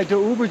 Yeah, like the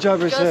Uber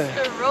driver Just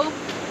said. a rope? Oh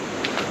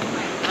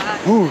my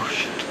gosh.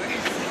 Whoosh.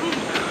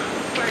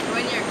 For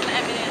when you're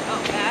climbing it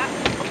up back.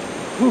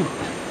 Whew.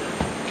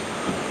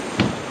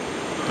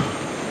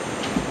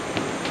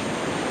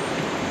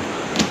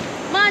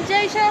 Come on,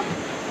 Jaysha.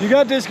 You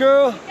got this,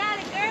 girl. Got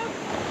it, girl.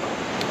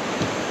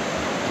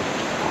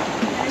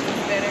 Tennis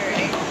is better,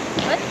 right?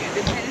 What?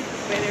 The tennis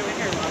is better with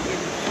her walking.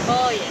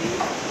 Oh, yeah.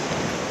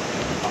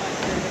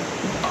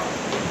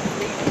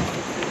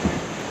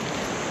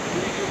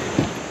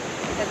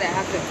 Because I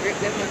have to grip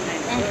them with my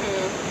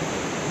foot.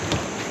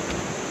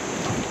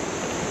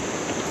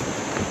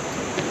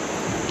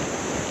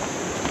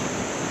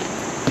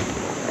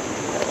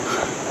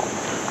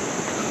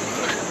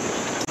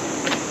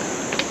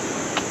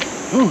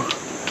 Whew.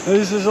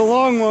 This is a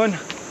long one.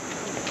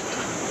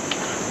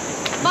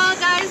 Come on,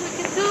 guys, we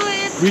can do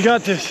it. We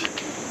got this.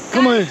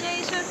 Come Got on. it,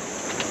 Jaysha.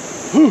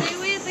 Whew. Stay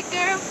with it,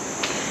 girl.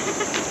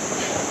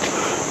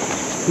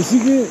 The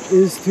secret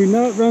is to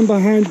not run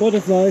behind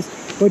butterflies,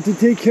 but to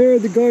take care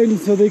of the garden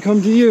so they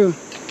come to you.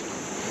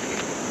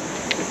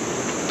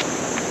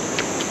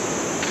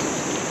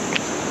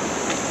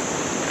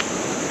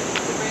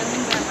 The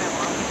railings are my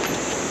wall.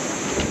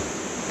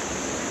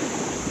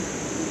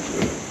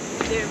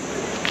 They're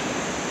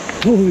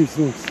Holy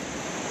smokes.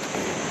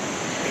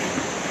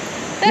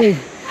 Hey,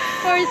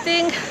 Poor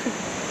thing.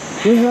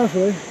 we're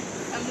halfway.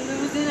 I'm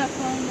losing a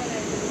phone that I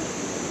do.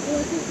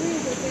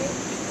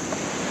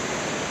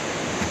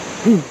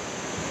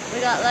 We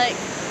got like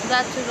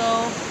that to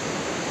go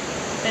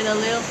and a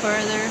little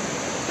further.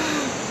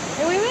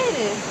 And we made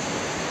it.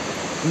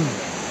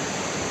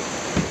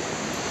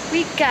 We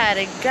got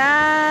it,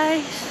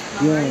 guys.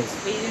 My heart Yes. is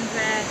beating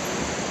fast.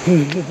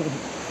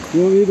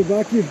 You want me to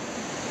back you?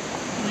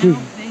 No,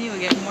 then you will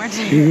get more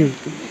tired.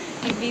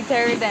 You'd be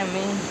tired than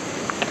me.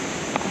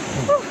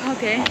 Whew,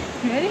 okay,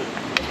 ready?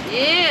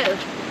 Yeah.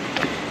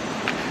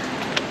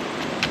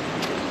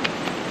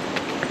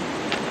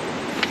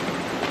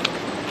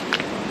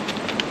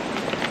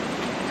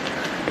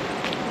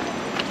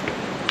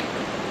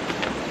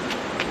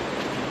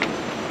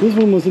 This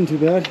one wasn't too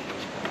bad.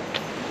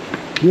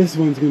 This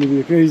one's gonna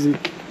be crazy.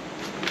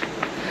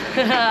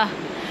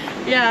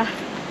 Yeah.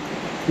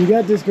 You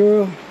got this,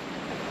 girl.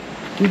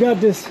 You got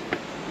this.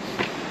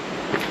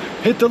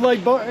 Hit the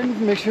like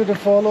button. Make sure to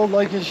follow,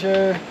 like, and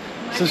share.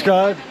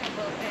 Subscribe.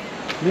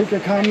 Make a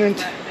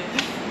comment.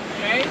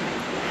 Right?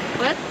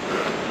 What?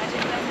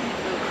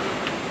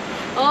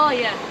 Oh,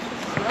 yeah.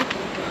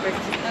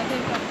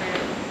 Nothing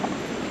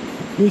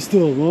compared. We're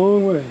still a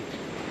long way.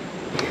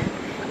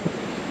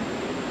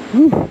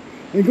 Whew.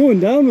 And going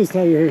down was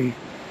tiring.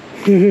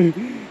 Okay.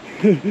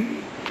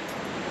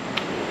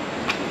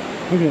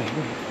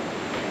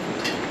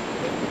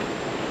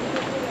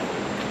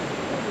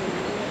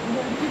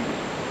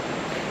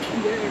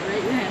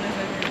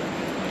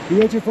 You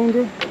got your phone,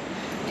 girl?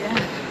 Yeah.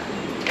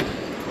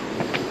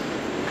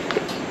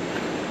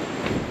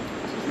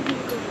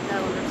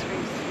 That one, that's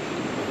great.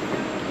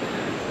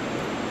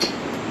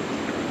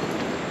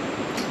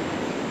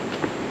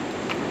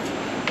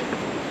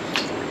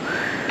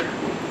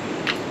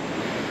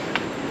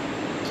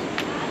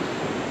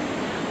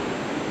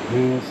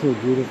 Man, that's so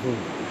beautiful.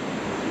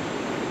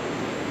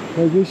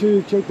 Guys, make sure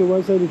you check the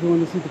website if you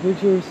want to see the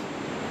pictures.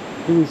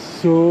 It is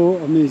so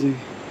amazing.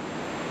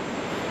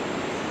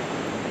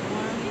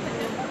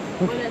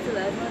 Well, that's the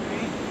last one,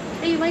 right?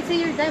 Hey, you might say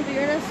you're done, but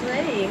you're not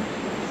sweating.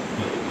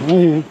 I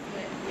am.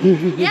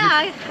 Yeah,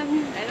 I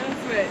don't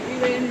sweat.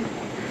 Even if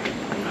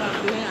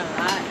I'm doing a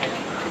lot, I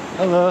don't sweat.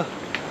 Hello.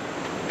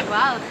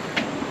 wow.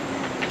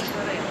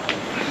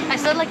 I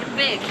sound like a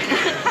pig.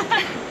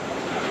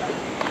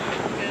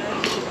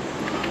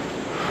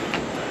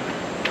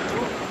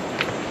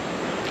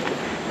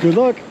 Good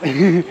luck.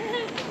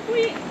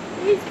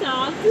 We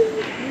stopped.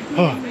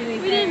 Oh. We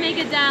didn't make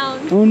it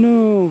down. Oh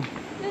no.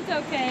 It's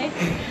okay.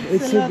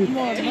 It's a bit,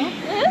 More, no?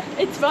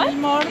 It's fun.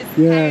 More.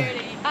 yeah.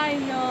 I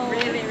know.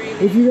 Really,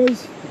 really. If you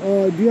guys,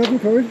 do you have your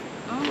card?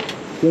 Oh.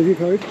 Do you have your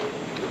card?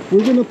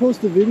 We're gonna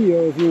post a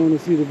video if you want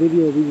to see the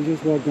video. We can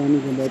just walk down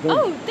and come back up.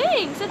 Oh,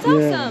 thanks. That's Yeah.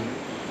 awesome.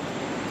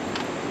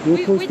 We'll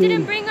post We it.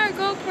 didn't bring our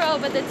GoPro,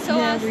 but it's so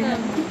Yeah, we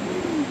awesome.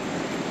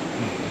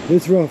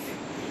 It's rough.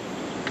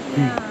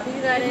 Yeah,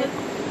 you got it.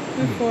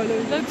 We follow.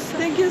 Looks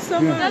Thank you so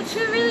much. That's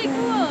really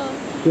cool.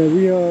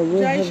 Yeah,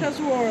 we'll have, Jaysha's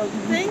World.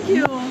 Thank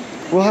you.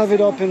 we'll have it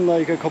up in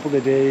like a couple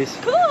of days.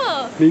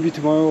 Cool. Maybe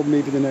tomorrow,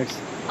 maybe the next.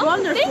 Oh,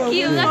 Wonderful. thank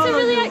you. We That's a follow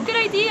really you. good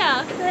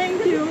idea.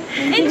 Thank you.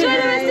 Enjoy the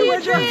rest of your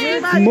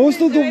trip.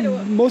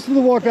 Most of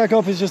the walk back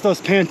up is just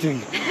us panting.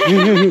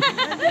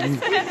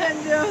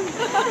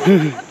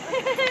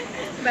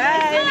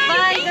 Bye.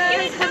 Bye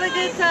guys. Have a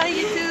good time.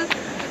 You too.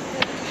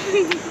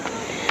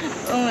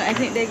 Oh, I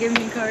think they give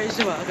me courage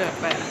to walk up,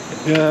 but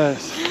Yes.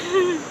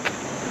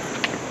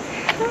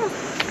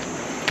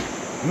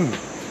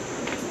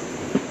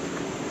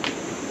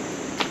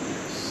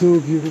 So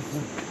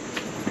beautiful.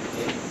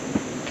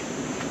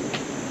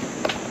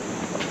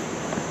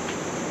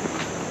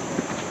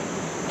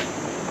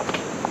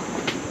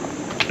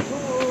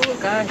 oh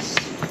gosh.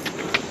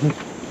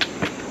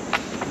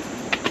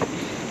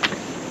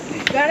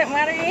 Got it,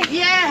 Marie?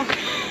 Yeah.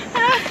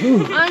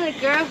 On it,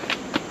 girl.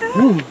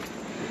 Ooh.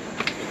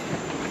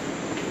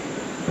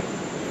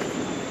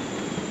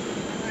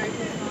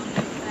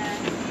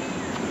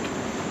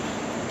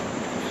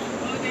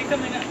 Oh, they're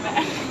coming up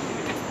back.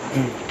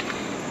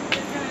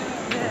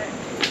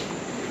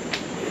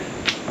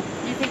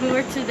 You think we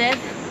were too dead?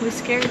 We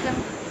scared them?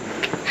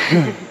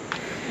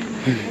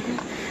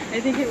 I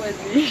think it was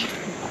me.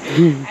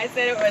 I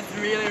said it was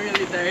really,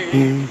 really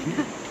dirty.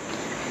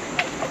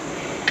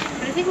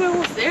 But I think we're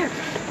almost there.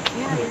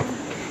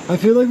 I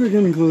feel like we're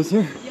getting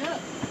closer. Yeah.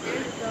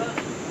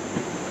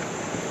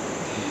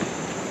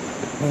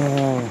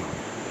 Oh,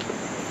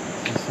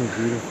 this is so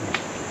beautiful.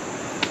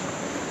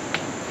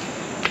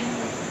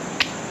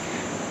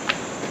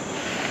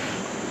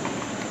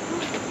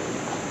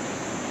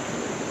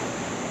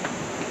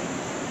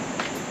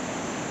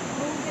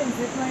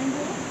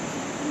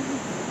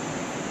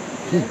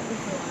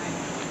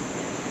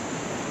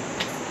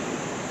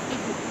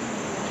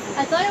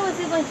 I thought it was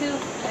zipline too.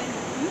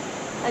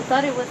 I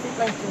thought it was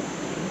zipline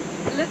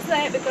too. It looks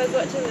like because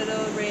watch a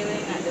little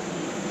railing at the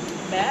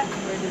back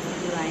where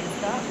the line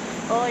stop.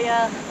 Oh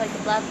yeah, like the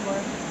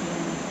platform.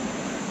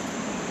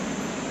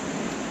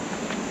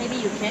 Maybe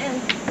you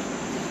can.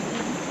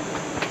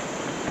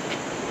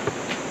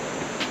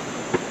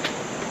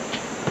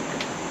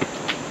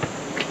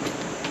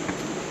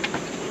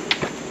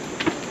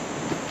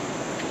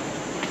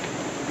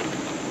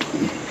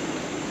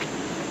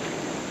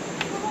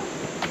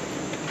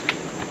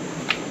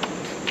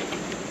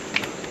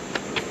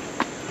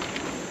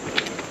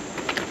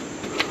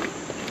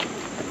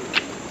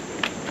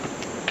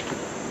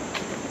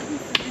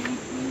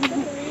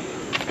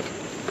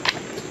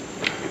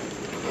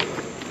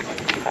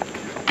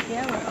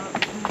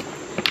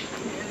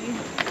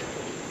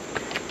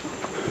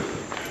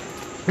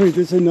 Wait,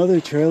 there's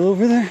another trail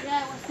over there?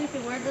 Yeah, I was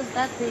thinking, where does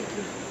that take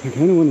you? I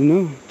kind of want to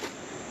know.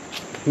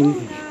 What do you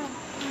think?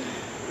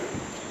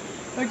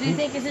 Or do you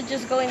think is it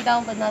just going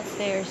down but not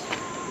stairs?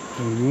 I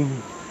don't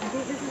know. I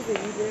think this is the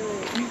easier way.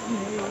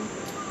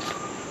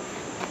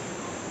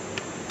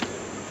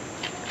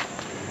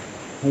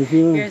 How you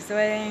feeling? You're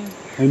sweating.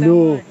 I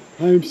know.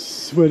 I'm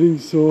sweating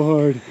so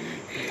hard.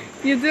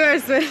 You do are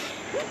sweating.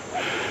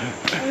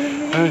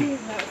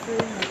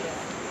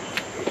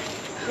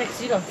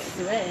 Next, you don't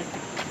sweat.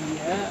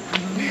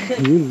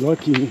 You're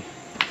lucky.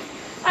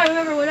 I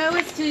remember when I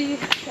used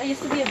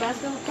to be a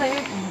basketball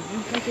player,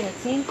 making a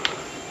team.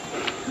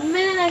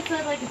 Man, I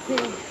felt like a pig.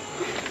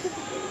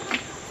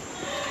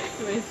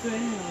 We're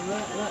sweating a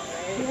lot,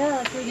 right?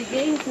 Yeah, for the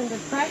games and the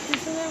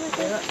practice and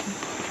everything.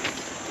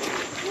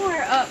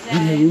 We're up Yeah,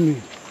 there. we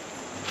made-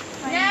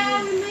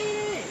 Yeah, we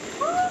made it!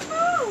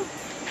 Woohoo!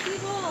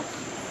 People!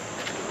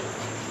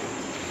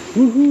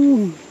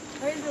 Woohoo!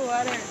 Where's the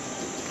water?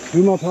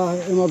 In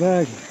my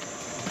bag.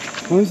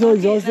 I'm so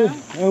exhausted.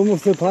 I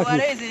almost said The water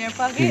pocket. is in your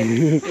pocket?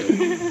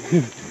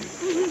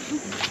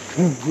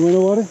 You want a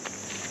water?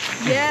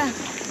 Yeah.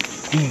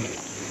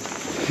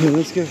 Yeah,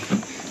 let's go.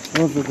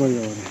 I'll forget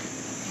your water.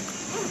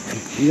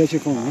 You got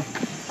your phone, huh?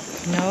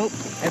 Nope,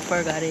 I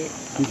forgot it.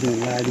 You can't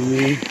lie to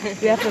me.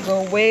 You have to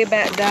go way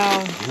back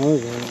down.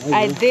 Okay,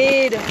 I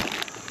did. Are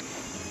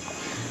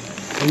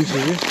you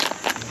serious?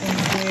 I'm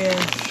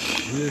serious.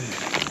 Shit.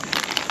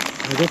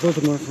 I got both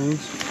of my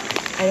phones.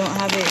 I don't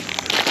have it.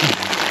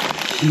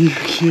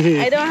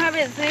 Okay. I don't have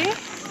it, see?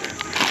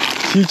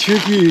 She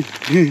tricky.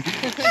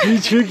 She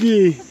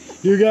tricky.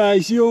 You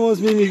guys, she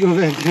almost made me go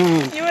back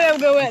down. You would have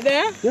go back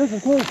there? Yes,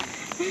 of course.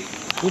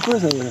 Of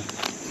course I would have.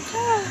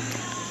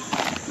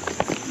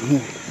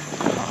 Here.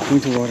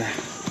 Drink the water.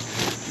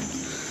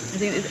 I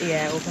think it's,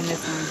 yeah, open this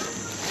one.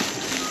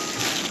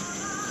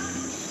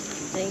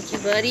 Thank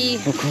Thank you, buddy.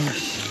 Of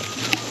course.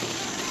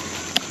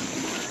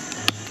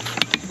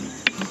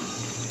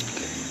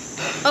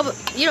 Oh, but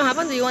you don't have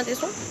one? Do you want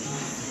this one?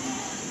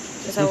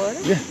 Is that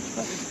water? Yeah.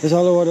 It's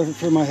all the water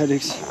for my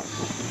headaches.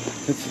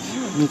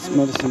 It's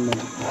medicine, man.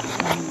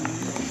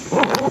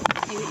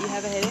 You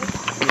have a headache?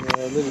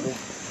 Yeah, a little bit.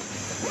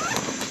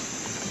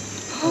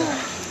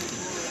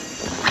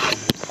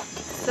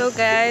 So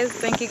guys,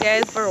 thank you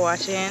guys for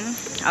watching.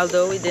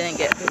 Although we didn't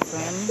get to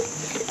swim,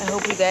 I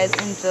hope you guys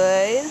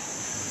enjoyed.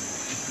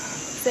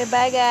 Say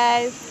bye,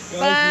 guys.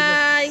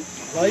 Bye.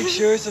 Like,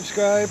 share,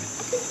 subscribe.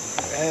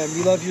 And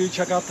we love you.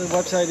 Check out the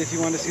website if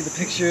you want to see the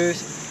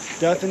pictures.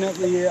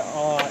 Definitely,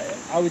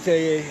 I would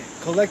say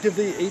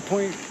collectively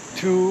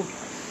 8.2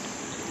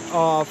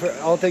 for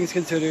all things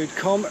considered.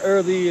 Come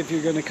early if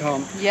you're gonna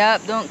come.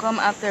 Yep, don't come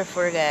after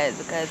 4, guys,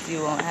 because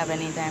you won't have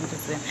any time to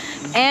swim.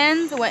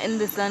 And when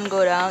the sun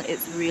go down,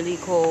 it's really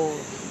cold.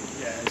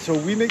 Yeah, so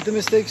we make the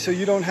mistake so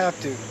you don't have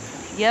to.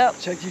 Yep.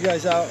 Check you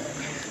guys out.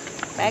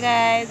 Bye,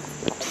 guys.